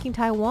from attacking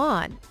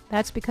Taiwan.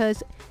 That's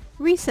because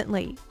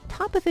recently,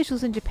 top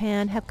officials in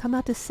Japan have come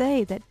out to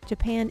say that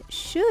Japan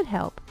should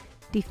help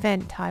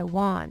defend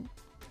Taiwan.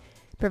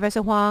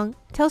 Professor Huang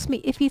tells me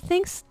if he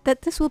thinks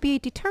that this will be a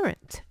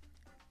deterrent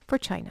for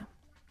China.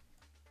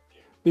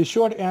 The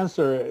short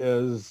answer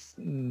is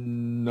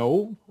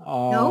no.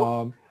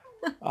 No?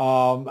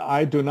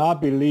 I do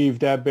not believe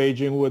that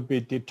Beijing would be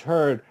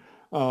deterred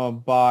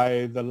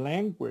by the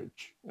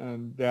language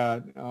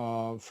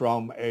that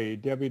from a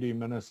deputy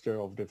minister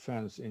of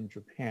defense in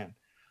Japan.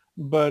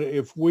 But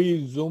if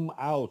we zoom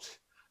out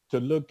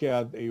to look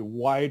at a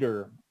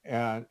wider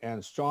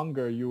and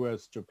stronger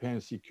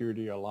U.S.-Japan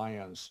security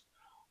alliance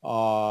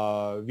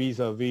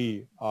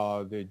vis-a-vis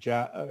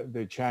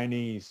the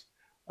Chinese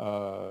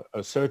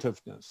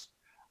assertiveness,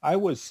 I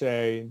would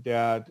say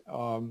that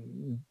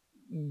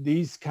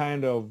these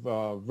kind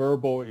of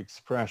verbal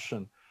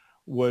expression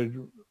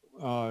would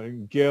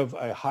give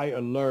a high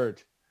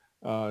alert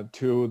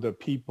to the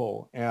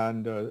people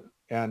and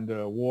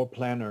war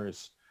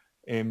planners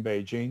in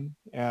Beijing,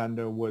 and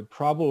would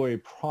probably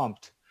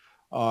prompt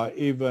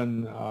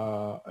even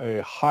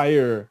a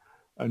higher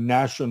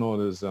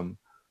nationalism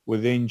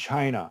within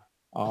China.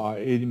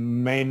 It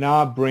may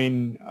not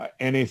bring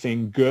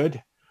anything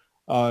good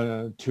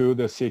to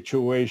the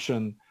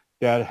situation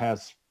that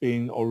has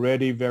been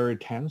already very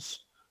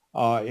tense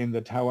in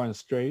the Taiwan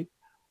Strait.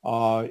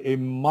 It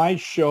might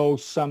show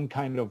some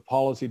kind of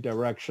policy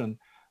direction,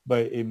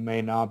 but it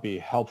may not be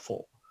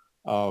helpful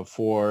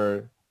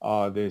for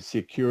the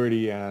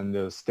security and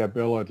the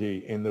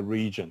stability in the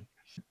region.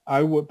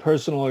 I would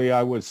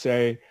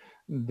say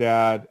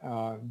that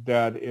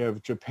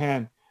if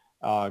Japan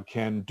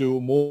can do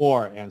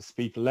more and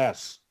speak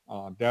less,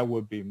 that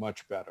would be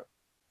much better.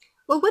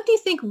 Well, what do you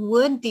think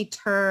would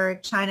deter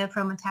China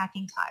from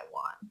attacking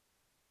Taiwan?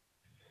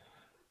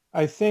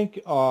 I think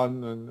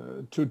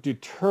to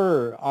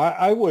deter,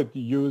 I would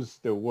use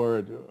the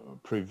word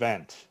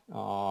prevent.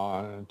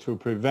 To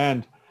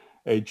prevent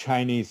a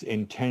Chinese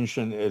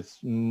intention is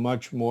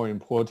much more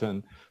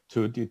important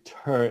to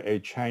deter a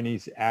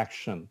Chinese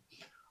action.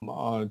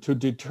 To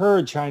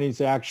deter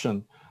Chinese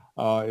action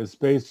is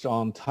based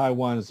on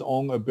Taiwan's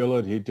own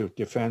ability to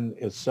defend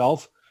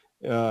itself.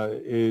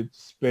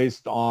 It's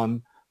based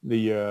on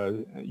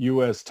the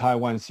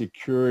U.S.-Taiwan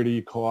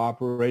security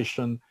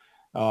cooperation.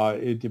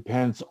 It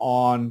depends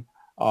on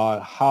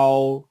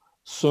how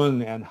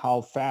soon and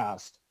how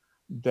fast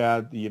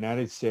that the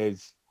United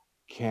States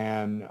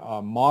can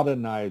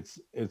modernize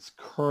its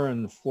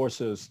current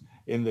forces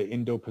in the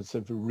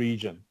Indo-Pacific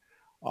region.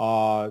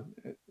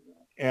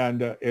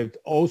 And it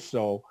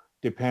also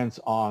depends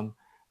on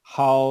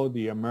how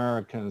the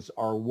Americans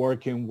are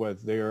working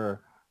with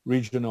their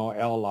regional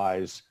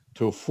allies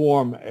to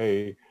form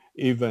a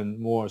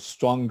even more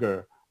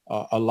stronger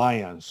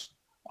alliance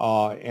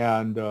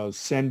and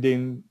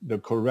sending the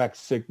correct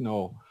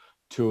signal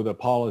to the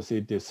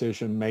policy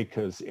decision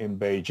makers in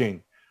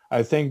Beijing.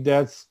 I think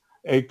that's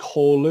a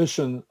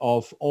coalition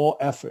of all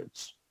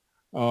efforts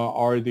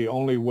are the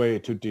only way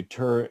to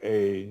deter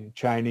a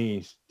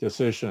Chinese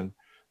decision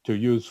to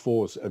use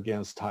force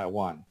against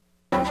Taiwan.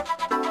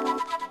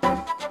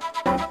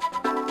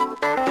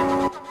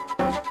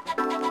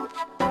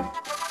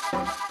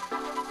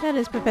 That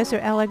is Professor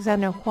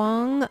Alexander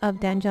Huang of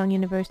Danjiang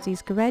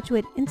University's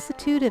Graduate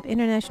Institute of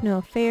International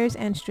Affairs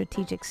and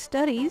Strategic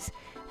Studies.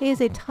 He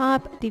is a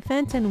top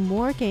defense and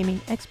wargaming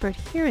expert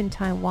here in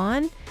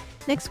Taiwan.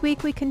 Next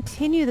week, we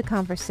continue the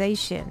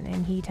conversation,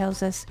 and he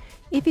tells us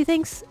if he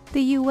thinks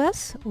the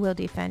U.S. will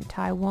defend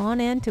Taiwan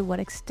and to what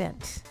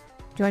extent.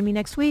 Join me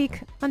next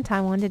week on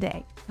Taiwan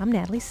Today. I'm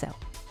Natalie So.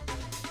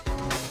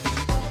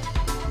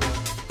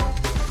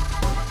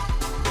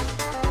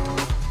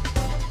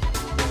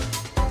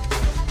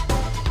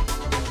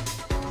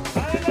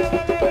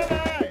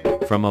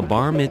 From a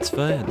bar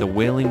mitzvah at the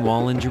Wailing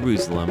Wall in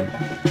Jerusalem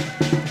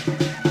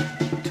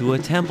to a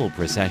temple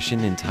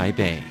procession in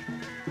Taipei,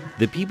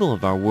 the people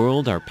of our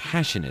world are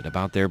passionate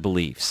about their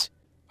beliefs.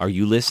 Are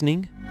you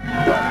listening?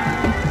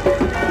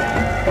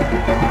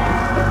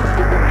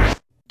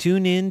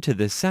 Tune in to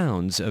the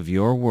sounds of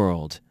your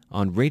world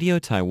on Radio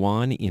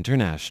Taiwan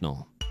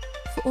International.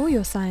 For all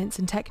your science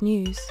and tech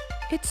news,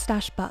 it's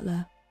Stash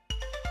Butler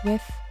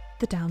with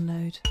The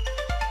Download.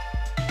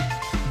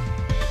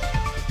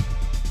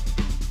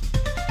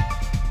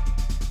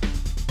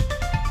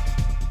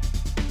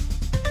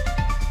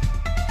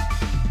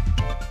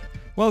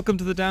 Welcome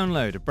to The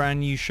Download, a brand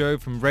new show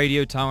from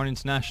Radio Taiwan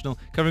International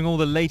covering all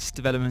the latest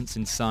developments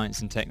in science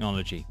and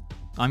technology.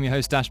 I'm your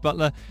host, Dash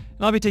Butler,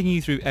 and I'll be taking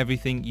you through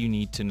everything you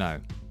need to know.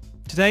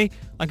 Today,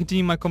 I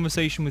continue my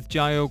conversation with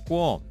Jiao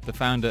Guo, the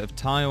founder of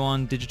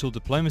Taiwan Digital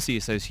Diplomacy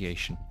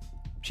Association.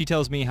 She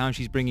tells me how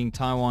she's bringing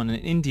Taiwan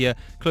and India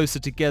closer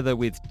together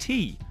with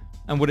tea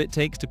and what it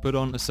takes to put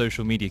on a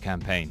social media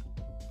campaign.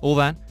 All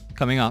that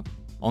coming up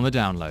on The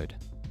Download.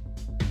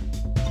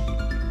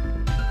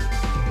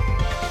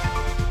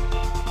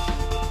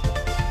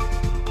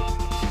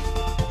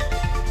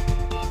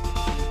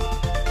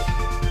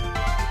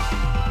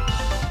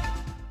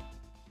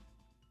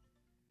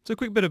 So a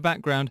quick bit of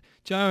background.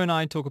 Joe and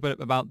I talk a bit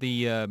about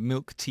the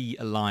Milk Tea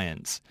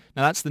Alliance.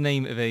 Now that's the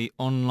name of a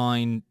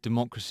online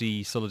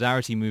democracy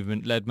solidarity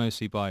movement led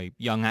mostly by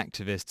young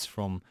activists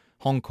from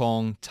Hong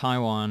Kong,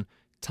 Taiwan,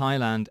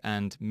 Thailand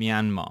and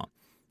Myanmar.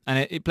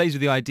 And it plays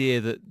with the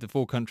idea that the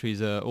four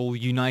countries are all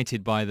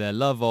united by their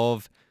love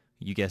of,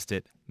 you guessed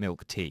it,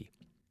 milk tea.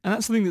 And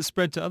that's something that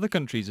spread to other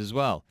countries as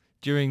well.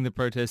 During the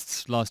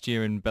protests last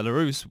year in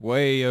Belarus,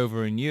 way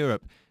over in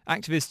Europe,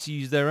 activists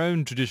used their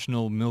own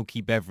traditional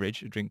milky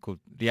beverage, a drink called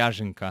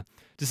ryazhenka,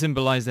 to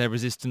symbolize their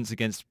resistance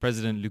against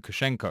President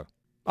Lukashenko.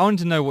 I wanted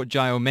to know what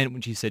Jayo meant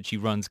when she said she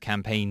runs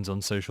campaigns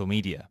on social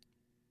media.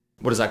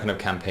 What does that kind of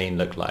campaign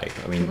look like?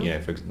 I mean,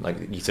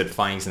 like you said,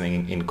 finding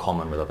something in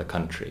common with other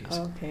countries.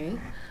 Okay.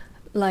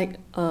 Like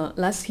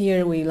last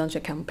year we launched a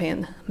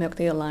campaign, Milk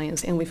Tea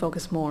Alliance, and we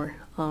focus more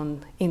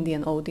on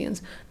Indian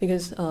audience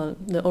because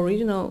the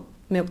original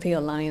Milk Tea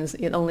Alliance,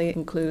 it only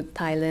includes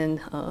Thailand,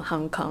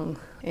 Hong Kong,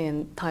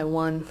 and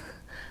Taiwan.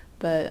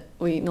 But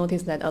we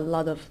noticed that a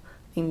lot of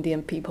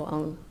Indian people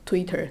on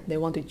Twitter, they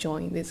want to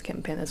join this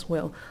campaign as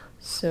well.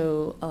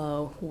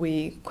 So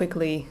we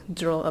quickly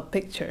draw a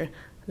picture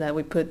that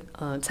we put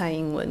Tsai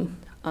Ing-wen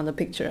on the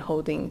picture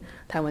holding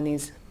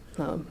Taiwanese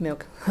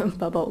milk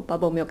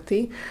bubble milk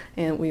tea,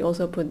 and we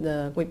also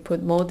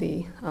put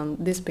Modi on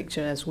this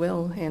picture as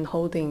well and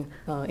holding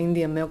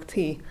Indian milk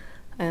tea,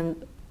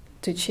 and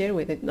to share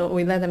with it,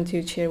 we let them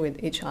to share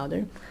with each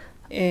other,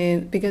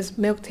 and because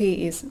milk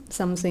tea is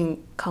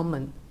something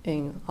common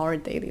in our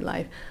daily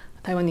life.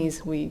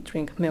 Taiwanese, we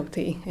drink milk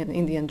tea, and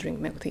Indian drink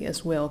milk tea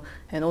as well.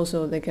 And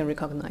also they can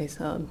recognize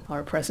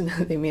our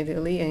president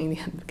immediately, and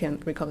Indian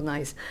can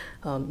recognize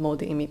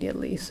Modi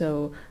immediately.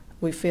 So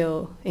we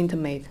feel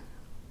intimate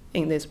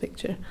in this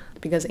picture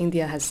because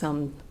India has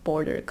some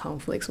border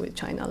conflicts with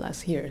China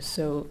last year.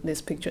 So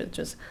this picture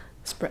just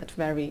spread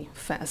very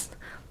fast.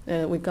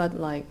 We got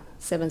like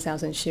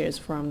 7,000 shares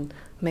from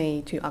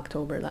May to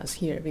October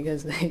last year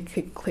because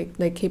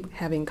they keep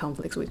having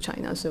conflicts with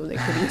China, so they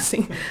keep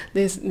using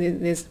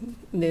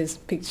this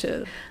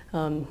picture.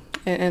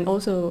 And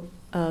also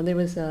there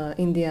was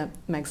India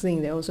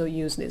magazine. They also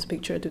used this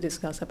picture to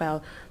discuss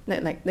about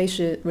like they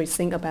should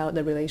rethink about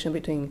the relation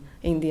between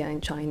India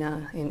and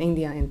China and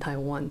India and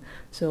Taiwan.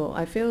 So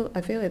I feel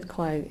it's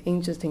quite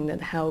interesting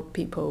that how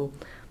people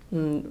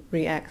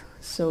react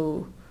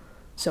so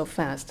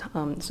fast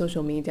on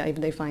social media if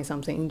they find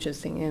something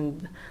interesting,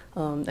 and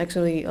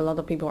actually a lot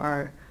of people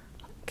are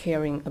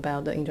caring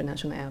about the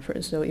international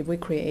effort. So if we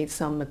create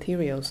some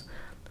materials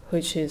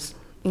which is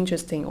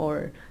interesting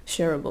or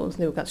shareable,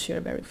 they will get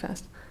shared very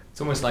fast. It's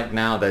almost like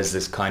now there's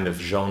this kind of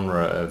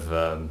genre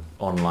of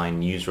online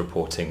news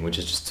reporting, which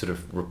is just sort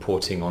of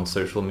reporting on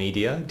social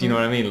media. Do you know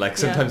what I mean? Like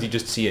sometimes you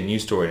just see a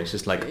news story and it's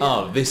just like,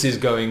 oh, this is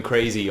going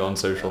crazy on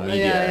social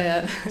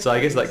media. So I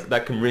guess like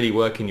that can really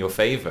work in your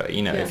favor.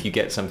 You know, if you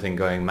get something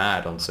going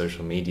mad on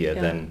social media,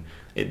 then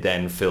it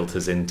then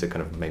filters into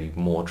kind of maybe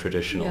more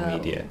traditional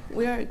media.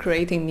 We are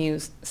creating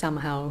news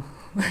somehow.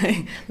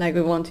 Like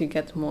we want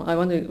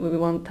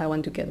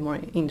Taiwan to get more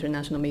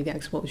international media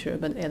exposure,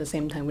 but at the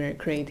same time we're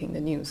creating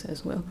the news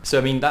as well. So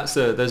I mean those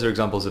are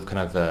examples of kind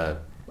of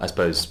I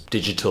suppose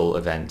digital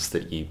events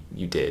that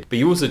you did, but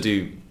you also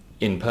do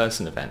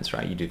in-person events,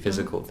 right? You do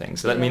physical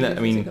things. So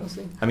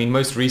I mean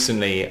most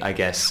recently I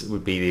guess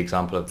would be the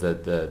example of the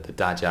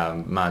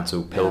Dajia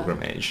Mazu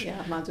pilgrimage.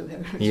 Mazu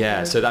pilgrimage.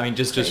 Yeah, so I mean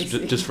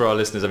just for our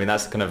listeners, I mean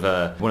that's kind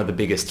of one of the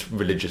biggest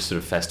religious sort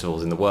of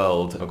festivals in the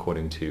world,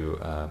 according to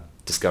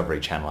Discovery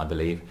Channel, I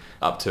believe.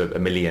 Up to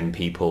 1 million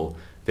people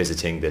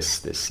visiting this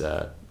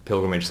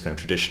pilgrimage, kind of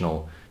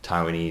traditional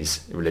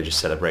Taiwanese religious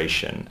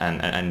celebration.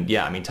 And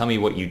yeah, I mean, tell me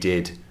what you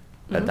did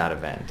at that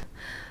event.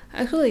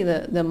 Actually,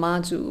 the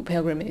Mazu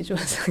pilgrimage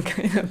was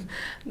kind of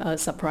a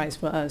surprise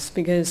for us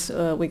because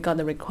we got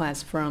the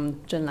request from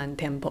Zhenlan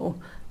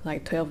Temple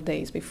like 12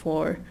 days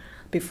before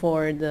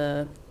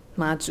the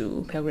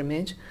Mazu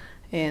pilgrimage.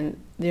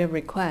 And their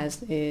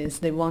request is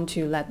they want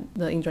to let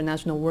the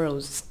international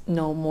world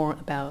know more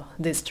about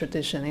this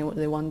tradition.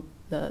 They want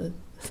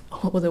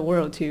all the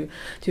world to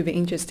be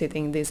interested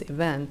in this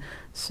event.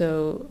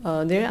 So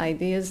their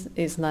ideas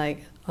is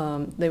like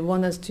they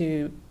want us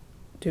to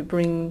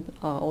bring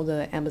all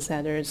the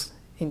ambassadors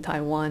in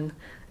Taiwan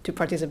to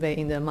participate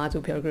in the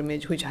Mazu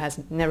pilgrimage, which has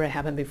never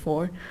happened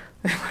before.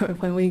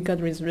 When we got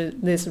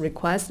this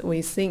request,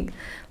 we think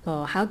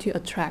how to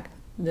attract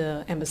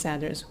the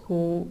ambassadors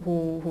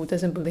who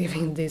doesn't believe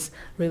in this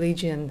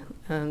religion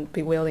and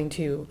be willing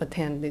to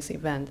attend this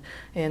event,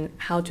 and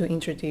how to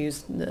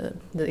introduce the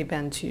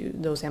event to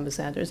those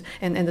ambassadors.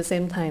 And at the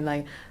same time,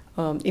 like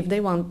if they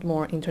want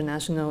more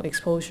international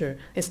exposure,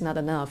 it's not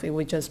enough if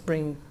we just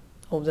bring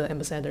all the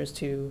ambassadors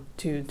to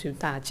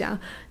Dajia.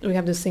 We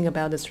have to think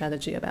about the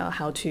strategy about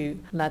how to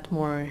let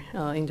more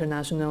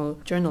international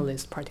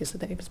journalists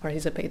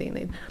participate in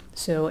it.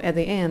 So at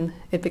the end,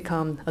 it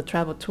becomes a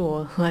travel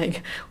tour.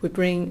 Like we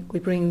bring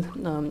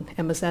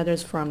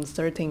ambassadors from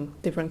 13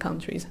 different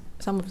countries.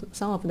 Some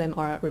of them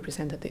are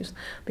representatives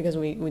because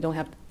we don't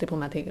have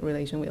diplomatic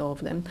relation with all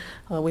of them.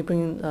 We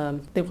bring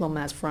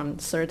diplomats from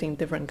 13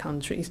 different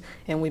countries,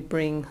 and we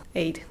bring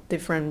 8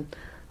 different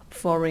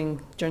foreign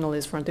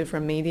journalists from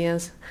different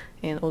medias,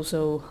 and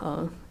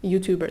also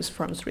YouTubers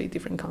from 3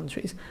 different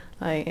countries,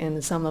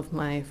 and some of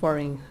my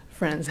foreign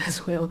friends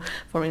as well,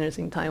 foreigners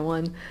in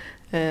Taiwan.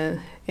 And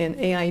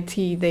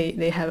AIT,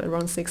 they have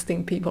around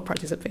 16 people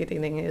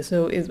participating in it,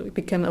 so it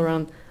became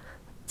around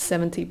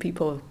 70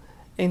 people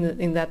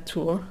in that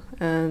tour,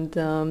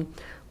 and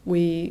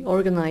we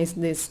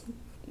organized this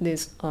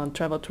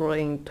travel tour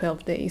in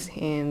 12 days,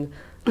 and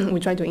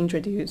we try to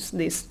introduce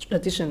this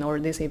tradition or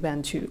this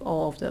event to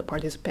all of the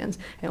participants,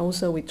 and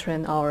also we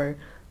train our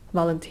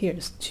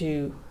volunteers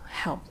to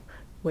help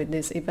with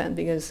this event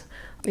because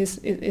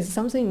it's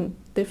something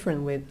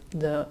different with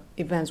the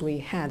events we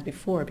had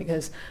before,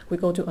 because we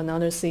go to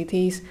another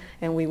cities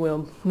and we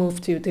will move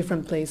to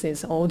different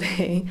places all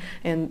day,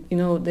 and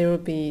there will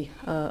be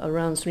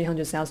around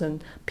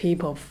 300,000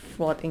 people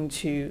flood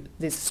into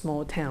this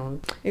small town.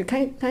 It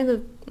kind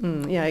of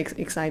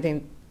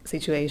exciting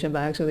situation, but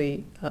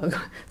actually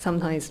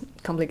sometimes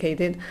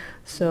complicated.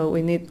 So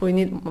we need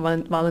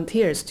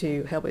volunteers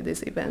to help with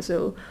this event.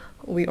 So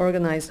we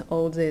organized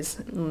all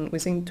this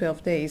within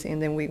 12 days,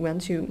 and then we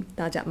went to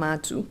Dajia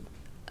Mazu.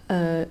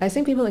 I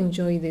think people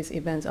enjoy these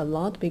events a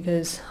lot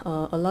because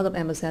a lot of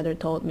ambassadors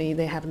told me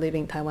they have lived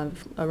in Taiwan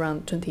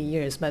around 20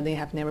 years, but they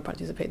have never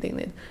participated in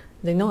it.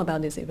 They know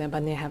about this event,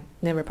 but they have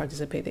never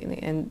participated in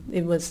it. And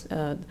it was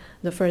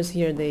the first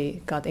year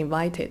they got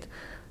invited.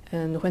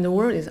 And when the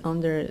world is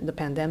under the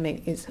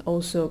pandemic, it's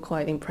also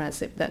quite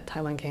impressive that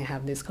Taiwan can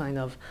have this kind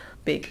of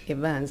big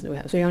events. We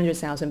have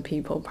 300,000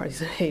 people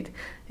participate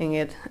in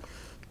it.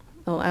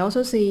 I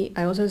also see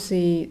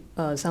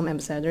some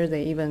ambassadors,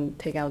 they even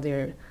take out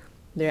their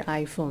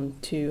iPhone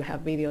to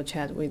have video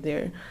chat with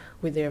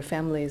their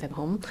families at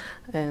home,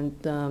 and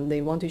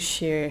they want to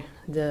share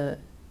the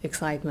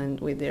excitement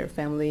with their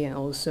family, and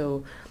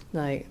also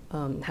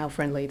how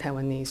friendly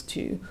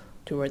Taiwanese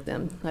toward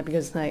them.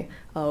 Because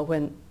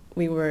when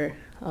we were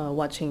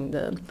watching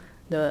the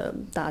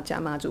Dajia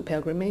Mazu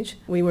pilgrimage,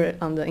 we were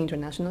on the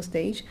international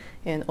stage,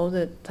 and all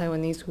the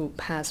Taiwanese who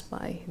passed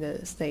by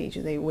the stage,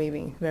 they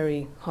waving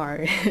very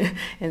hard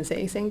and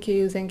say thank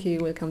you,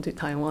 welcome to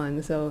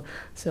Taiwan. So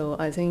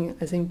I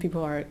think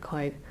people are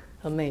quite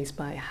amazed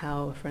by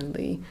how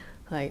friendly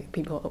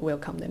people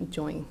welcome them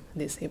join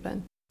this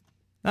event.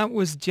 That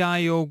was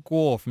Jiao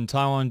Guo from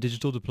Taiwan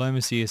Digital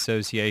Diplomacy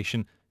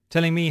Association,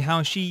 telling me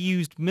how she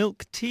used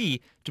milk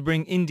tea to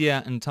bring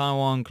India and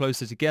Taiwan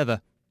closer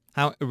together,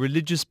 how a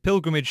religious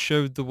pilgrimage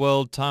showed the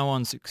world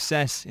Taiwan's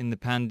success in the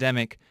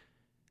pandemic,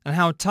 and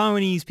how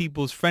Taiwanese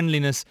people's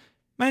friendliness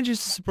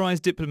manages to surprise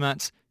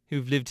diplomats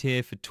who've lived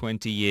here for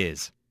 20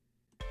 years.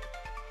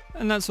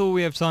 And that's all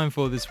we have time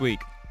for this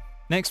week.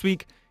 Next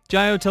week,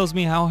 Jiao tells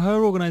me how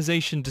her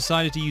organization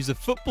decided to use a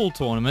football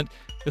tournament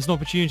as an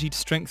opportunity to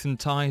strengthen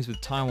ties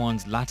with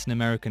Taiwan's Latin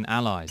American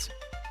allies.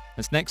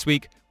 That's next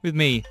week with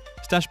me,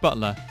 Stash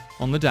Butler,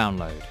 on The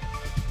Download.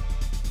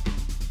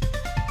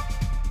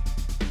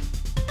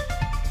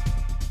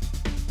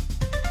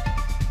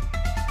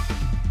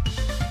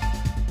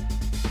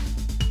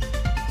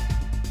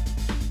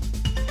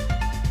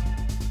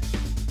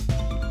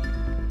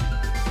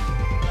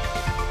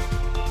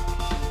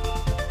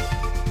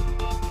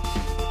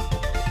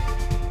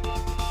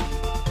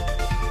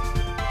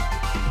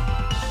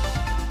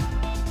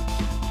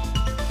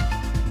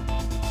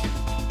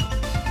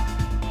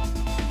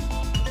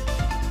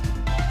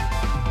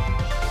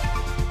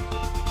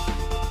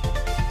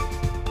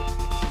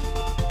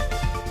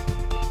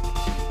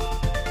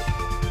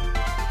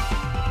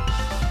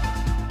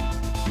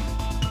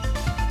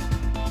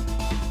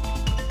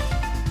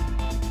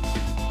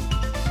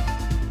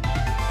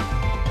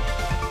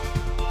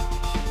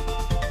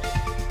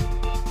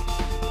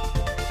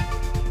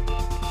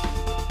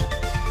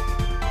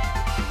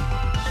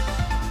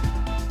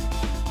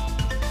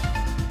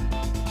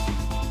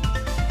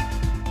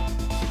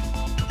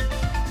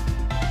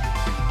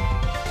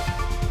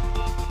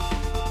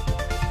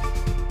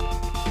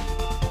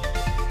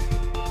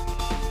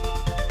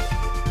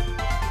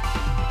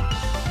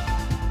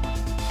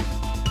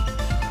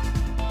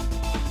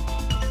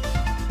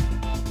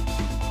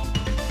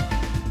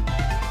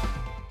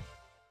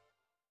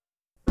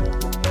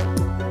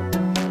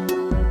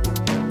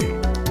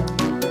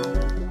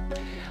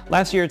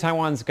 Last year,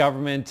 Taiwan's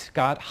government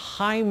got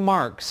high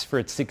marks for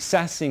its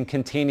success in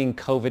containing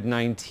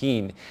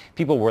COVID-19.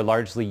 People were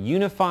largely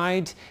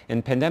unified,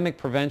 and pandemic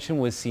prevention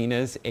was seen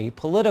as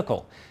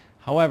apolitical.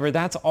 However,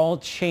 that's all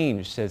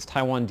changed as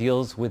Taiwan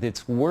deals with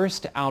its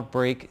worst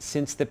outbreak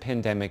since the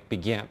pandemic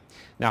began.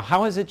 Now,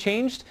 how has it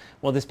changed?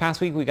 Well, this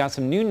past week we got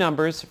some new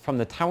numbers from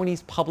the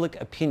Taiwanese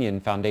Public Opinion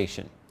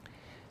Foundation.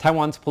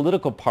 Taiwan's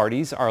political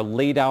parties are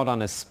laid out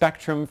on a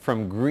spectrum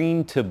from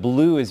green to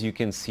blue, as you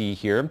can see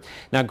here.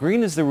 Now,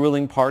 green is the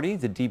ruling party,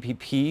 the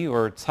DPP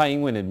or Tsai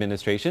Ing-wen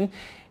administration,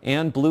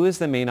 and blue is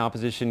the main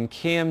opposition,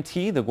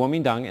 KMT, the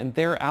Kuomintang, and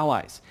their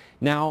allies.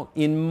 Now,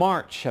 in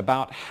March,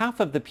 about half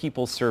of the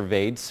people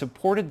surveyed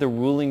supported the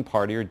ruling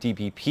party, or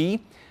DPP.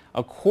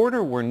 A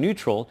quarter were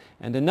neutral,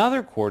 and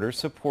another quarter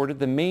supported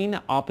the main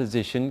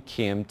opposition,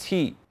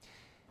 KMT.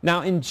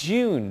 Now, in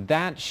June,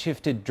 that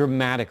shifted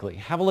dramatically.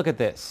 Have a look at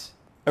this.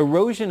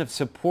 Erosion of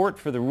support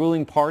for the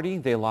ruling party.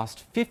 They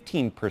lost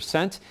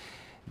 15%.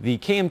 The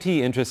KMT,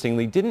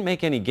 interestingly, didn't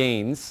make any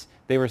gains.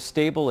 They were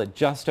stable at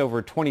just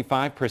over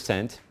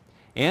 25%.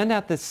 And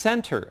at the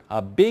center,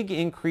 a big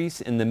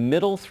increase in the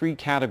middle three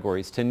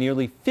categories to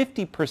nearly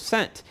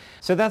 50%.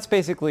 So that's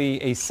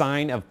basically a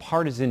sign of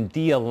partisan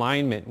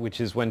de-alignment, which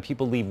is when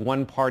people leave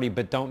one party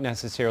but don't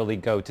necessarily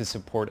go to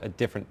support a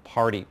different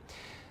party.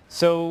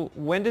 So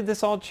when did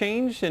this all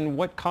change and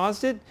what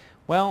caused it?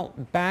 Well,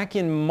 back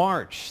in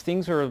March,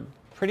 things were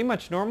pretty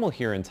much normal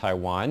here in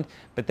Taiwan,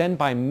 but then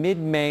by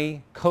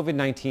mid-May,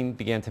 COVID-19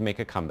 began to make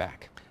a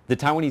comeback. The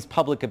Taiwanese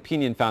Public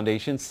Opinion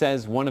Foundation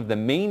says one of the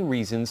main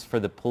reasons for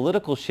the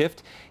political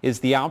shift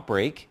is the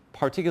outbreak,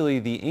 particularly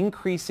the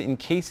increase in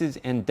cases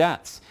and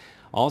deaths.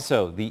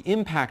 Also, the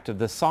impact of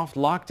the soft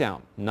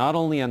lockdown, not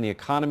only on the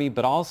economy,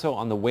 but also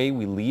on the way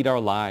we lead our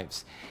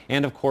lives.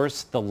 And of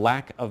course, the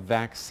lack of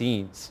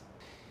vaccines.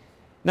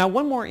 Now,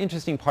 one more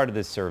interesting part of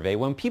this survey,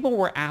 when people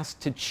were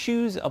asked to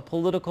choose a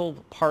political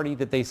party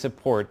that they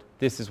support,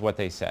 this is what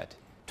they said.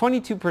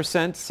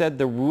 22% said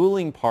the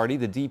ruling party,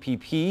 the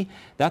DPP.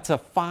 That's a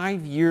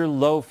 5-year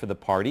low for the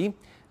party.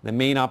 The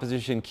main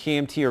opposition,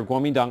 KMT or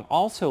Kuomintang,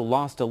 also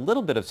lost a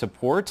little bit of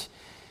support.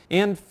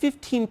 And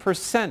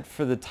 15%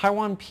 for the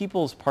Taiwan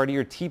People's Party,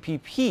 or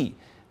TPP.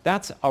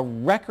 That's a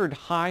record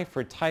high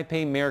for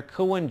Taipei Mayor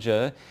Ko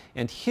Wen-je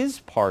and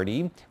his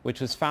party, which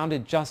was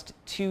founded just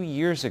 2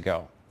 years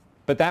ago.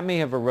 But that may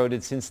have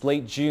eroded since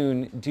late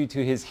June due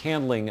to his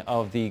handling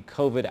of the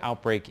COVID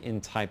outbreak in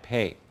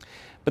Taipei.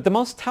 But the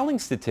most telling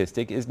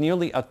statistic is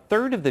nearly a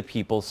third of the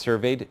people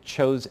surveyed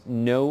chose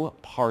no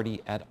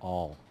party at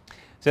all.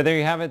 So there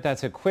you have it.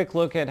 That's a quick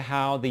look at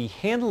how the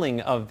handling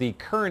of the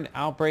current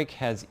outbreak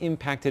has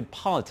impacted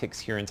politics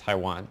here in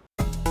Taiwan.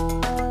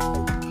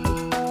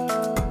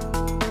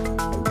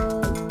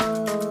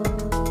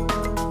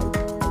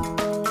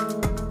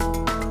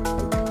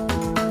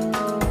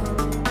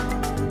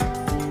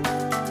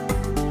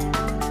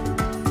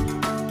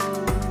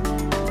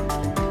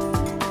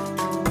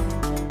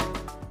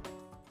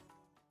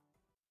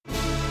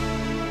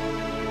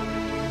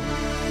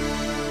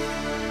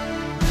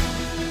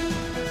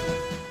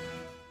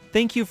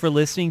 Thank you for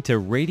listening to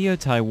Radio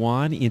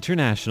Taiwan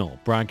International,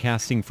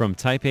 broadcasting from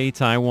Taipei,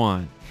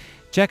 Taiwan.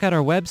 Check out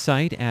our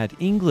website at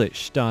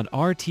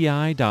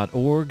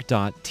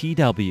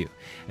english.rti.org.tw.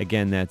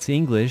 Again, that's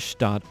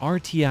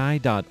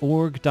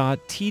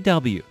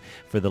english.rti.org.tw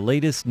for the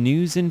latest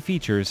news and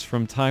features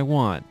from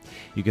Taiwan.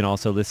 You can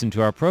also listen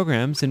to our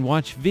programs and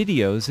watch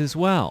videos as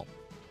well.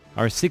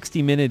 Our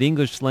 60-minute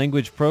English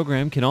language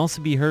program can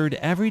also be heard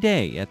every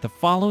day at the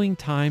following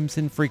times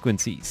and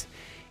frequencies.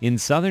 In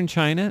southern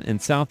China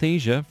and South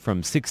Asia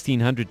from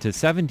 1600 to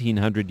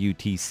 1700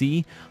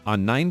 UTC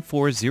on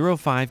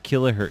 9405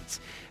 kHz.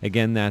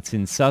 Again, that's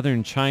in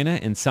southern China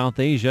and South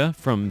Asia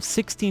from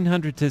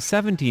 1600 to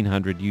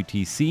 1700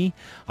 UTC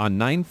on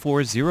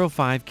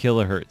 9405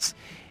 kHz.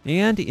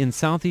 And in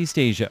Southeast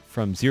Asia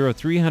from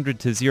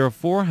 0300 to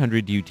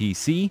 0400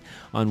 UTC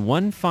on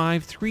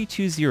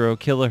 15320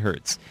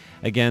 kHz.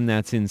 Again,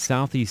 that's in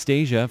Southeast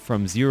Asia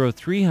from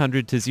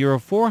 0300 to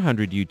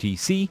 0400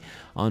 UTC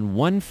on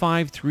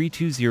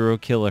 15320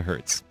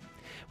 kHz.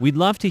 We'd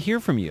love to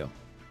hear from you.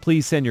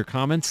 Please send your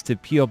comments to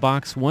P.O.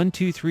 Box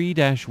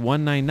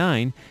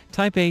 123-199,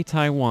 Taipei,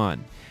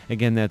 Taiwan.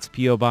 Again, that's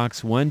P.O.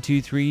 Box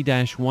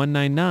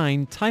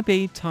 123-199,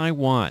 Taipei,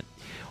 Taiwan.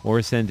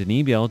 Or send an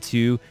email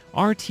to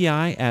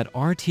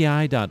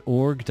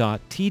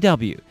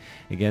rti@rti.org.tw.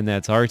 Again,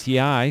 that's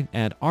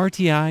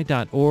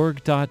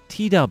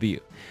rti@rti.org.tw.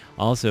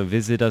 Also,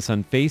 visit us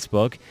on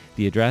Facebook.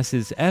 The address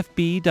is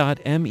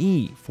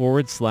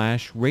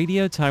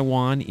fb.me/Radio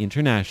Taiwan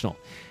International.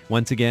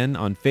 Once again,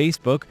 on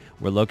Facebook,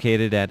 we're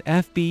located at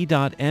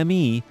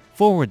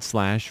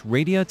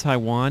fb.me/Radio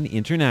Taiwan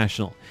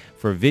International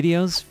for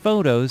videos,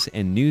 photos,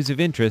 and news of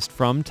interest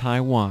from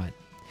Taiwan.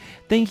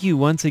 Thank you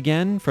once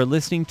again for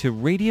listening to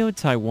Radio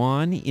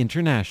Taiwan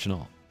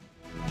International.